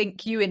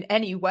link you in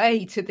any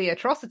way to the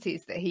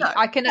atrocities that he...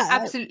 I can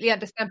absolutely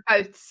understand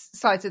both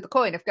sides of the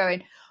coin of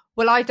going,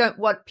 well, I don't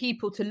want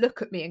people to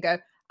look at me and go,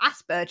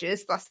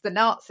 Asperger's, that's the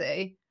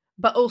Nazi.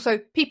 But also,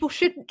 people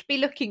shouldn't be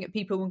looking at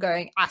people and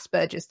going,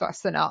 Asperger's,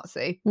 that's the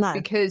Nazi. No.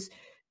 Because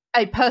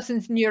a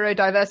person's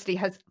neurodiversity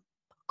has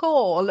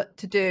all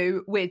to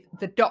do with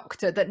the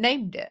doctor that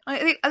named it.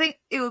 I think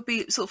it would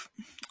be sort of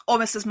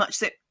almost as much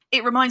that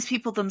it reminds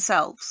people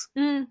themselves.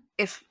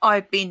 If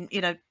I've been,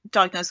 you know,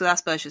 diagnosed with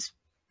Asperger's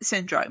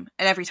syndrome,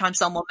 and every time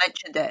someone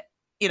mentioned it,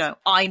 you know,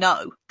 I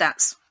know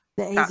that's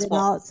what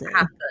happened.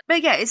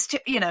 But yeah, it's,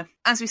 you know,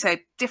 as we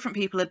say, different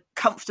people are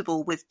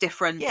comfortable with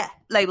different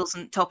labels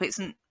and topics,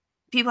 and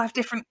people have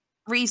different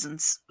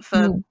reasons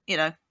for, you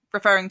know,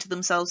 referring to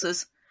themselves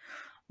as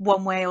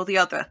one way or the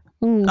other.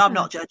 I'm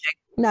not judging.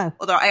 No.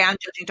 Although I am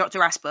judging Dr.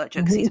 Asperger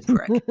because he's a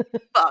prick.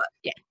 But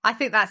yeah, I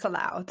think that's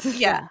allowed.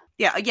 Yeah.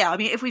 I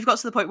mean, if we've got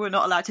to the point where we're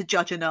not allowed to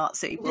judge a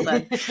Nazi, well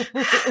then.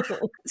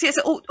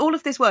 So all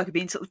of this work had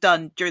been sort of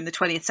done during the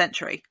 20th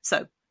century.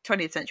 So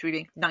 20th century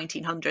being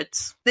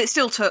 1900s. It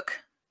still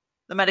took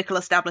the medical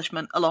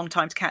establishment a long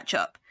time to catch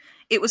up.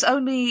 It was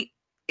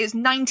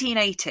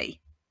 1980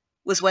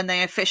 was when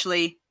they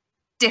officially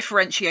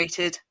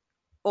differentiated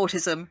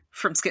autism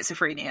from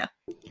schizophrenia.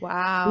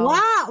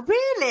 Wow,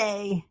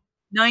 really?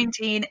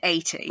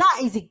 1980.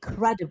 That is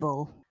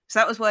incredible. So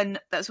that was when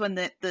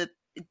the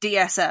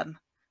DSM,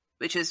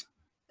 which is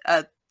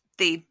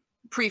the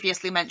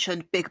previously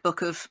mentioned big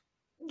book of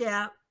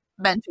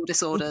mental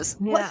disorders.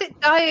 What's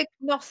it?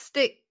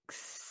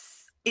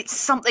 Diagnostics? It's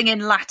something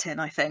in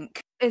Latin, I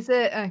think. Is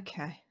it?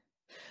 Okay.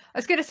 I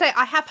was going to say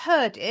I have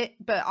heard it,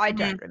 but I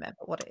don't remember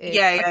what it is.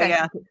 Yeah. I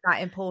don't think it's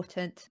that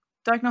important.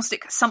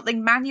 Diagnostic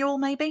something manual,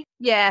 maybe?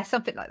 Yeah,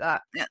 something like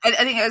that. Yeah, I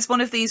think it's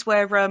one of these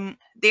where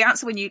the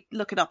answer when you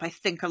look it up, I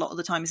think a lot of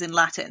the time is in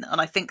Latin,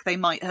 and I think they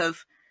might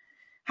have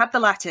had the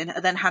Latin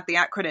and then had the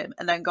acronym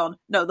and then gone,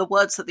 no, the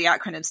words that the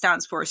acronym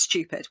stands for are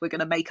stupid. We're going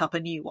to make up a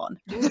new one.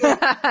 And then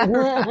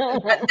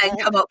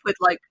come up with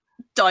like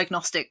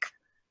diagnostic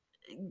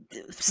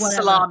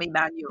salami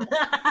manual.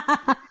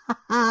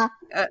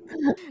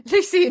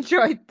 Lucy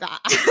enjoyed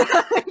that.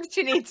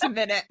 She needs a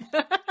minute.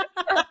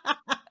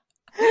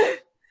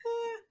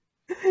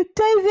 Daisy,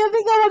 I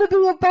think I want to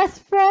be your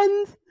best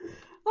friend.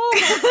 Oh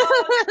my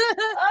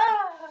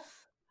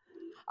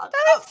God.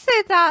 Don't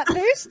say that,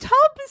 Luce.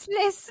 Tom's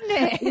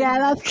listening. Yeah,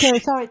 that's true.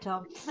 Sorry,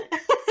 Tom. The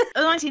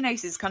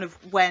 1980s is kind of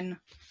when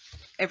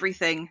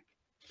everything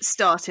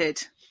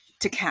started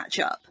to catch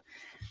up.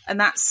 And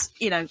that's,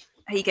 you know,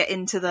 how you get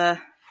into the,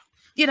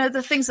 you know,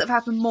 the things that have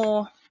happened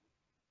more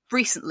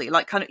recently,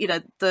 like kind of, you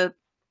know, the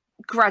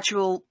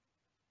gradual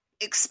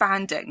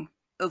expanding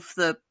of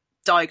the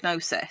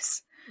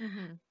diagnosis.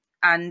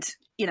 And,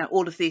 you know,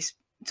 all of these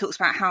talks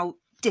about how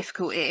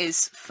difficult it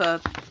is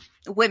for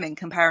women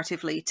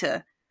comparatively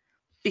to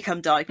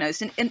become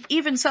diagnosed. And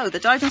even so, the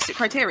diagnostic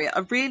criteria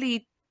are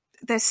really,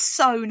 they're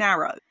so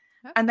narrow.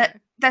 Okay. And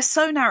they're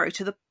so narrow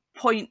to the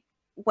point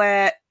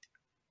where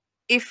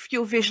if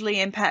you're visually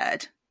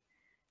impaired,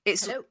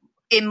 it's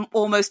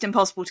almost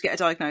impossible to get a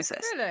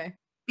diagnosis. Really?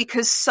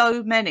 Because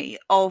so many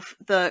of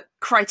the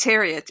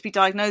criteria to be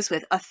diagnosed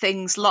with are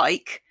things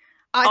like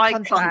eye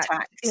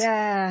contact.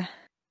 Yeah.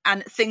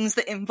 And things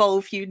that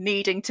involve you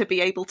needing to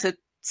be able to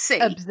see.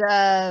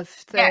 Observe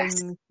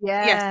things. Yes.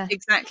 Yeah. Yes,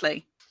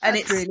 exactly. And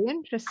it's really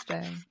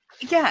interesting.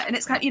 Yeah, and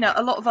it's kind of, you know,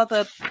 a lot of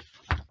other,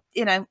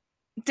 you know,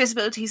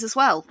 disabilities as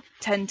well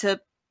tend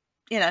to,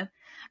 you know,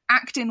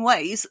 act in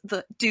ways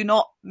that do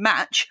not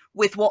match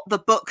with what the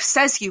book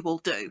says you will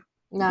do.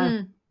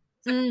 No.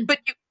 But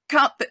you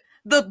can't.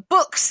 The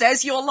book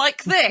says you're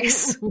like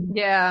this.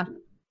 Yeah.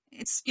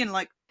 It's, you know,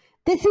 like,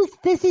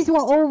 This is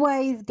what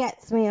always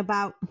gets me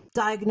about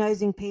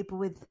diagnosing people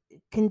with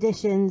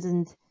conditions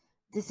and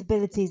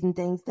disabilities and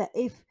things, that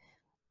if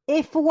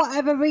for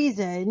whatever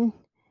reason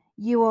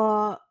you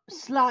are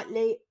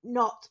slightly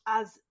not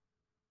as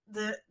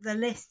the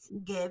list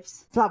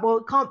gives, it's like, well,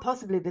 it can't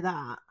possibly be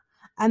that.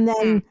 And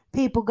then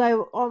people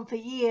go on for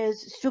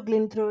years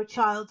struggling through a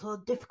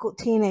childhood, difficult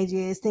teenage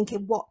years,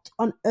 thinking, what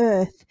on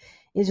earth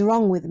is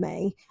wrong with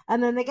me?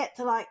 And then they get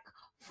to like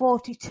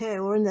 42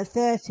 or in their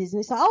 30s, and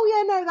it's like, oh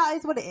yeah, no, that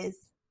is what it is.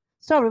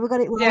 Sorry, we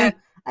got it wrong. Yeah.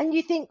 And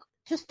you think,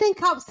 just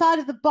think outside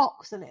of the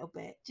box a little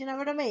bit. Do you know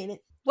what I mean?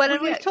 Well,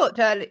 and we've talked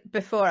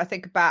before, I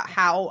think, about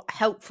how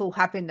helpful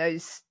having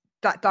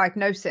that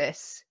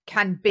diagnosis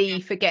can be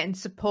for getting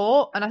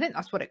support. And I think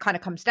that's what it kind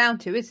of comes down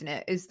to, isn't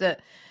it? Is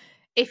that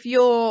if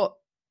your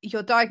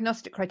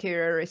diagnostic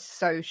criteria is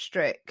so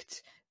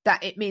strict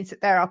that it means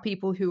that there are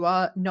people who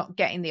are not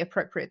getting the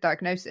appropriate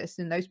diagnosis,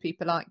 and those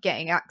people aren't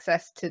getting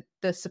access to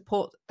the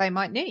support that they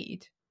might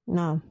need.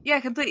 No. Yeah,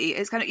 completely.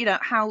 It's kind of, you know,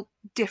 how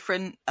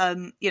different,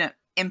 you know,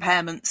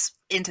 impairments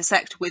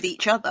intersect with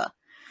each other.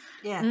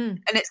 Yeah. And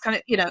it's kind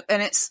of, you know,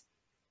 and it's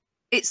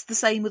the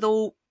same with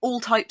all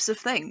types of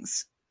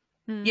things.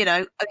 You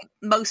know, I think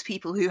most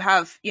people who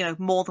have, you know,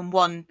 more than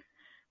one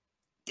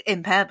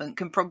impairment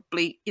can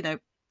probably, you know,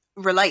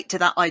 relate to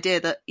that idea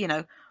that, you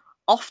know,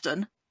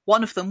 often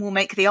one of them will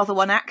make the other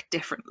one act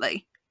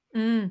differently,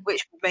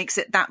 which makes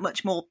it that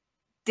much more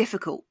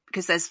difficult,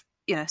 because there's,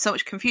 you know, so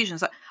much confusion.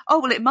 It's like, oh,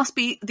 well, it must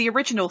be the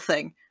original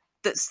thing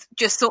that's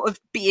just sort of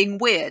being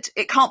weird.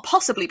 It can't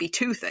possibly be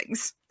two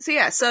things. So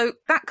yeah, so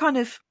that kind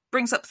of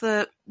brings up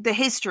the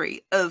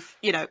history of,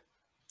 you know,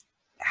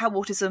 how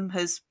autism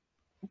has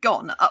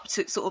gone up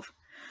to sort of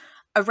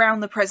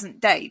around the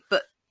present day,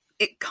 but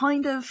it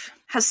kind of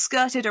has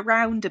skirted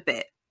around a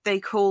bit. They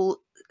call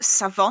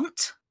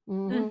savant.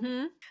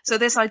 So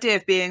this idea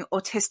of being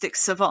autistic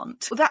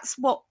savant, well, that's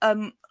what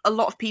a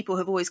lot of people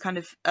have always kind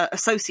of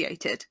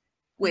associated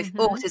with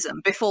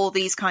autism before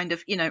these kind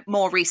of, you know,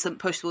 more recent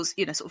push was,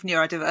 you know, sort of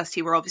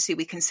neurodiversity, where obviously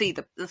we can see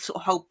the sort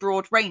of whole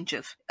broad range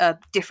of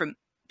different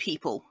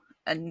people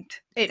and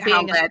it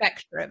being a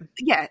spectrum.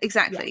 Yeah,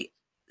 exactly. Yeah.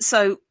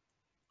 So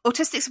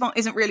autistic savant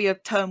isn't really a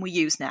term we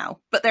use now,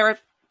 but there are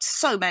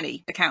so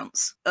many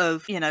accounts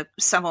of, you know,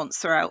 savants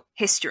throughout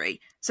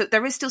history. So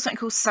there is still something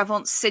called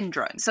savant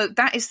syndrome. So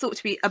that is thought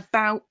to be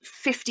about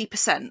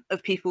 50%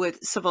 of people with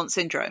savant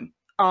syndrome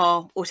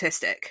are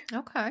autistic.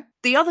 Okay.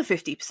 The other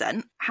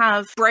 50%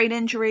 have brain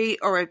injury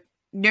or a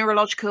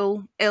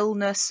neurological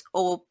illness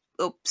or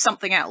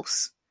something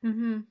else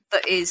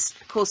that is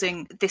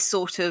causing this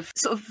sort of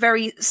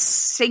very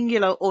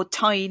singular or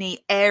tiny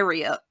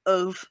area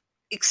of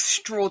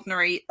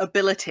extraordinary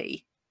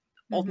ability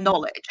or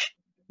knowledge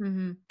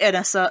in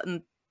a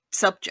certain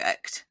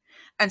subject.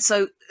 And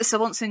so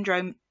savant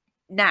syndrome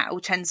now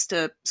tends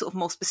to sort of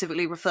more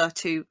specifically refer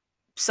to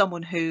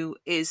someone who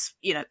is,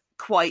 you know,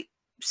 quite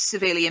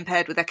severely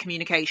impaired with their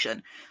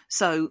communication.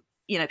 So,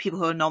 you know, people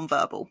who are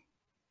nonverbal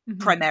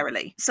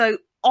primarily. So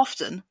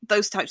often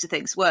those types of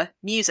things were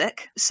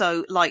music.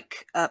 So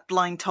like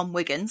blind Tom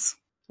Wiggins.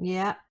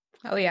 Yeah.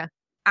 Oh, yeah.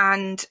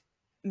 And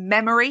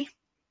memory.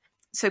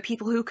 So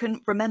people who can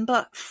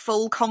remember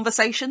full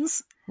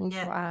conversations.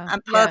 Yeah. Wow.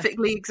 And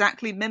perfectly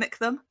exactly mimic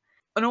them.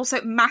 And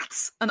also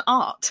maths and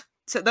art.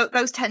 So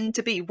those tend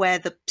to be where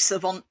the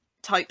savant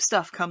type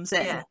stuff comes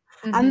in. Yeah.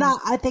 And that,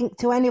 I think,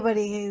 to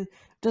anybody who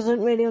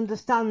doesn't really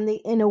understand the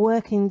inner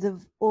workings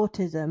of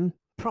autism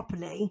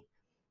properly,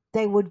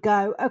 they would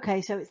go,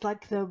 okay, so it's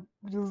like the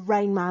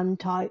Rain Man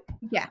type.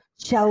 Yeah.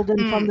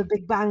 Sheldon from the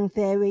Big Bang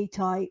Theory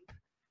type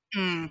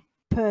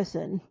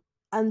person.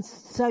 And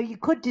so you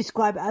could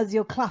describe it as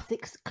your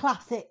classic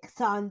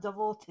signs of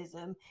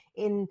autism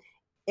in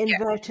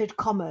inverted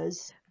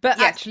commas. But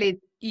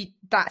actually,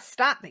 that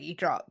stat that you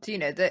dropped, you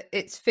know, that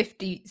it's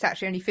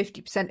actually only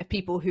 50% of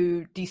people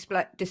who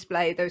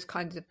display those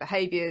kinds of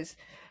behaviours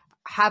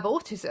have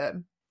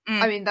autism.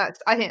 I mean,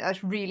 I think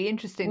that's really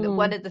interesting, that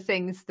one of the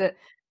things that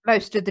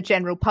most of the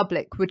general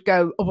public would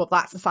go, oh, well,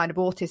 that's a sign of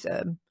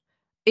autism,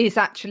 is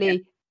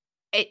actually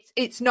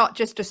it's not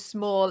just a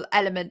small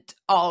element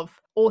of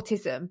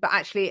autism, but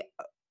actually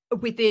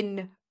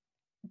within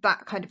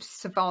that kind of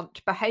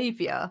savant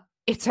behaviour,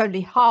 it's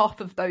only half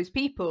of those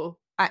people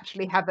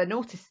actually have an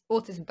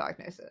autism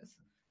diagnosis.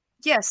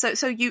 Yeah,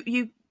 so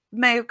you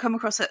may have come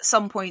across at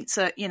some points,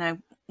 you know,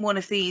 one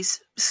of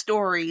these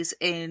stories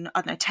in,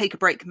 I don't know, Take a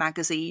Break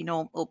magazine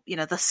or you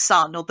know, The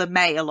Sun or The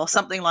Mail or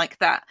something like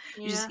that.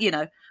 Yeah. You just, you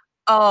know,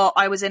 oh,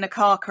 I was in a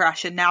car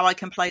crash and now I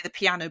can play the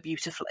piano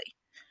beautifully.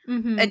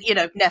 And, you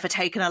know, never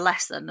taken a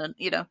lesson and,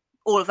 you know,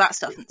 all of that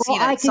stuff. And, Or you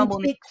know, I can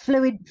speak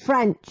fluid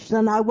French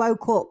and I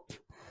woke up,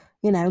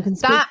 you know, can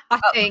speak... That, I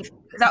think...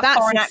 That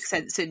foreign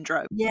accent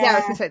syndrome. Yeah, I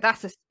was going to say,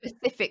 that's a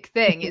specific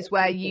thing, is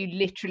where you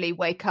literally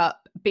wake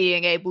up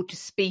being able to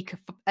speak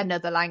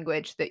another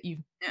language that you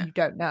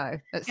don't know.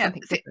 That's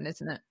something different,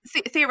 isn't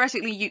it?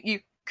 Theoretically,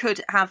 you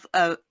could have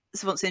a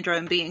savant syndrome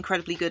and being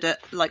incredibly good at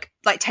like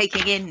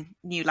taking in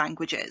new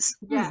languages.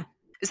 Yeah.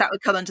 Because that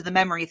would come under the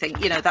memory thing,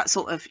 that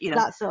sort of,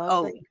 That sort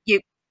of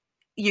thing.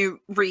 you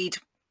read,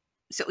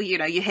 so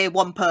you hear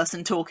one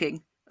person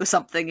talking or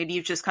something, and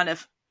you've just kind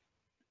of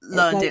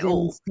learned it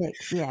all.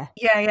 Sticks, yeah.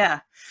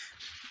 Yeah.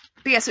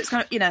 But yeah, so it's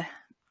kind of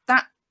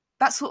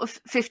that sort of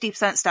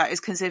 50% stat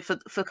is considered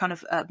for kind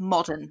of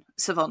modern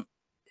savant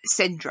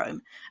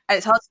syndrome, and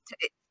it's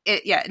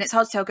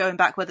hard to tell going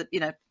back whether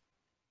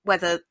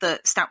the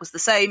stat was the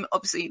same.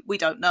 Obviously, we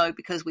don't know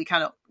because we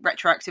cannot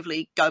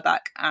retroactively go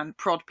back and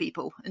prod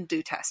people and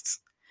do tests.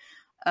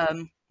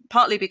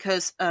 Partly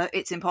because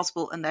it's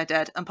impossible and they're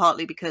dead, and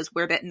partly because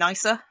we're a bit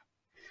nicer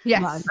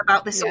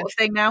about this sort of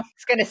thing now. I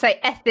was going to say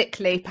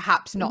ethically,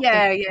 perhaps not.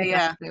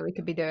 Thing we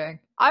could be doing.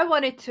 I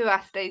wanted to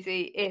ask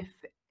Daisy if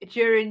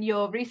during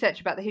your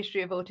research about the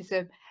history of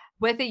autism,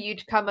 whether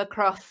you'd come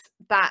across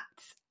that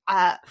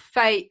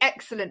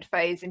excellent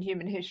phase in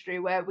human history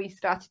where we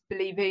started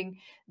believing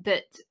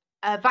that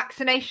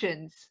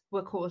vaccinations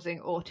were causing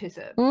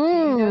autism. Do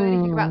you know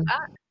anything about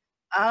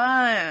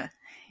that?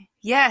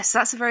 Yes,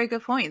 that's a very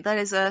good point. That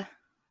is a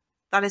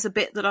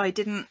bit that I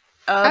didn't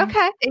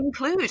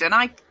include, and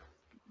I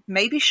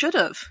maybe should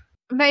have.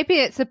 Maybe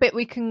it's a bit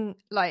we can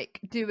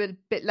do a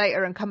bit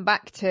later and come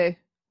back to,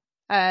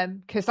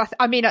 because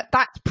I mean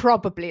that's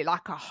probably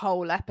like a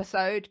whole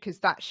episode, because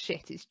that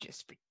shit is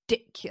just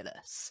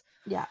ridiculous.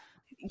 Yeah.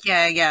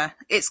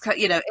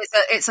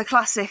 It's a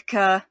classic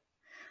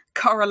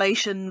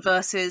correlation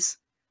versus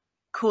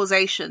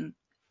causation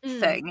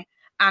thing.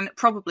 And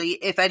probably,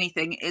 if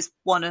anything, is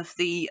one of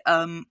the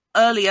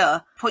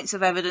earlier points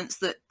of evidence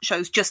that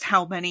shows just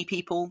how many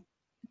people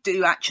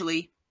do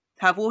actually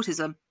have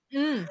autism,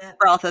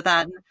 rather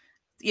than,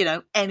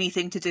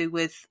 anything to do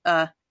with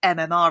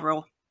MMR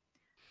or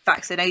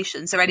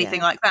vaccinations or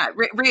anything like that.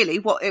 Really,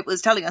 what it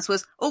was telling us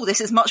was,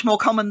 this is much more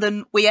common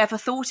than we ever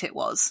thought it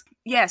was.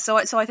 Yeah, so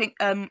I think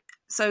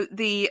so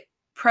the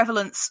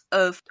prevalence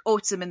of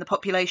autism in the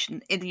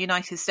population in the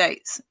United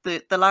States,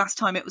 the last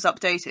time it was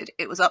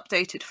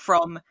updated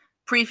from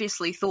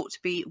previously thought to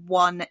be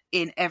 1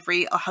 in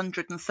every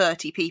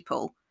 130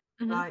 people,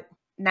 right,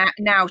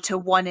 now to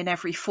 1 in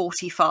every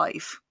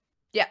 45.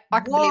 Yeah, I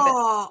can believe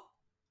it.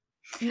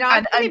 No,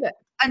 I can believe it.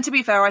 And to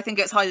be fair, I think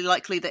it's highly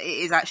likely that it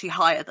is actually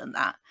higher than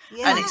that.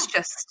 Yeah. And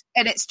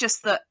it's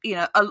just that,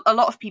 a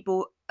lot of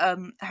people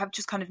have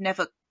just kind of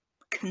never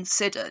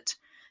considered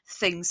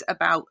things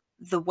about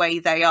the way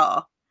they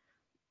are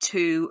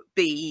to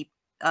be,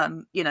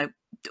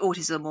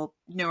 autism or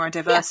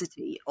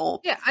neurodiversity or.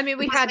 Yeah, I mean,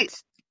 we had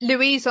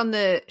Louise on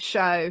the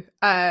show,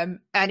 and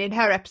in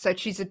her episode,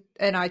 she's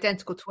an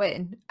identical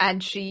twin,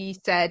 and she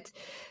said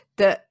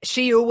that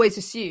she always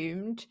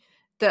assumed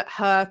that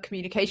her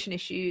communication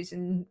issues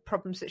and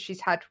problems that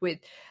she's had with,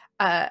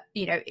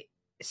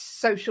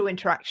 social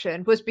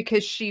interaction was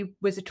because she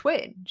was a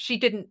twin.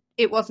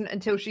 It wasn't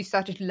until she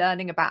started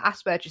learning about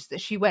Asperger's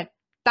that she went,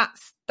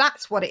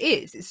 that's what it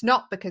is. It's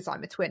not because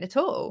I'm a twin at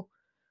all.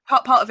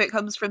 Part of it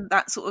comes from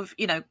that sort of,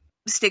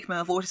 stigma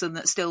of autism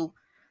that still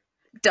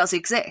does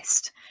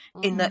exist,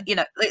 in that,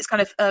 it's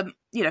kind of,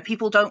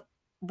 people don't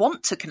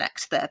want to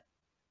connect their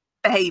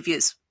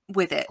behaviours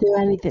with it to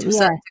anything, to a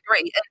certain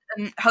degree,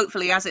 and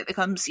hopefully as it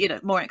becomes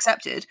more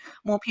accepted,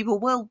 more people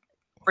will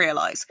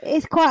realise.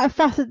 It's quite a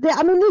fascinating.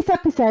 I mean, this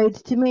episode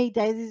to me,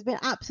 Daisy, has been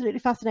absolutely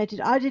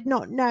fascinating. I did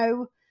not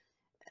know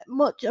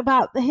much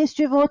about the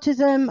history of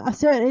autism. I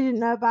certainly didn't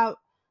know about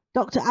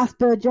Dr.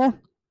 Asperger.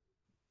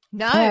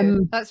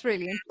 No, that's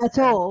really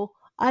interesting. At all.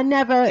 I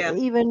never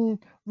even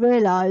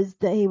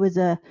realised that he was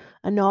a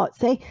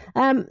Nazi.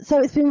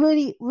 So it's been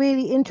really,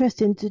 really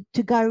interesting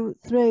to go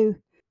through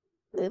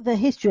the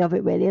history of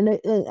it, really,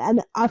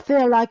 and I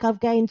feel like I've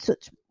gained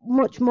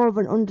much more of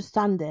an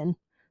understanding.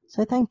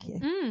 So thank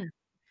you.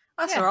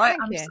 That's all right.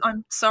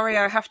 I'm sorry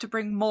I have to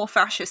bring more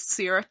fascists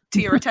to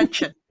your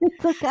attention.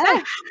 It's okay.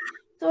 It's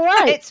all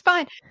right. It's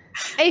fine.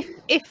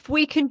 If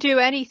we can do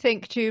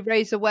anything to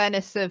raise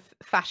awareness of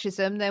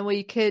fascism, then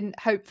we can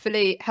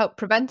hopefully help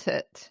prevent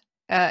it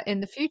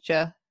in the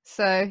future.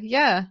 So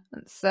yeah,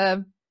 that's.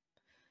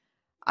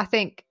 I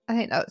think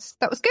that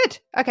was good.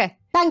 Okay.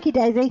 Thank you,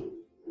 Daisy.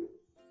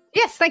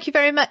 Yes, thank you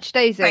very much,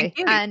 Daisy. Thank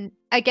you. And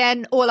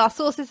again, all our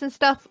sources and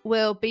stuff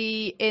will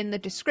be in the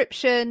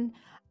description.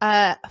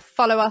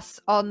 Follow us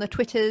on the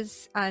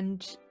Twitters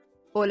and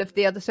all of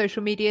the other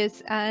social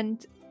medias,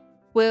 and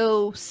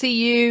we'll see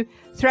you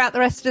throughout the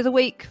rest of the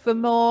week for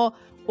more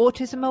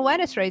autism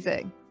awareness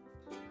raising.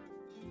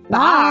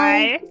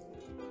 Bye.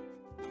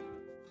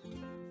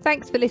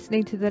 Thanks for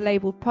listening to the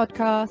Labelled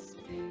Podcast.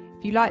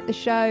 If you like the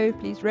show,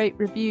 please rate,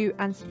 review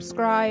and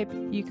subscribe.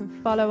 You can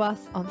follow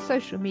us on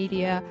social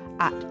media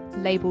at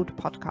Labelled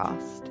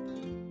Podcast.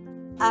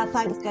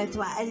 Thanks go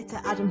to our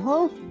editor Adam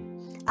Hall,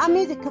 our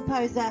music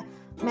composer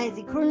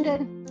Maisie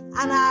Crunden,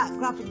 and our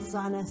graphic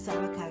designer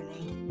Sarah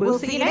Coley. We'll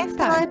see you next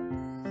time.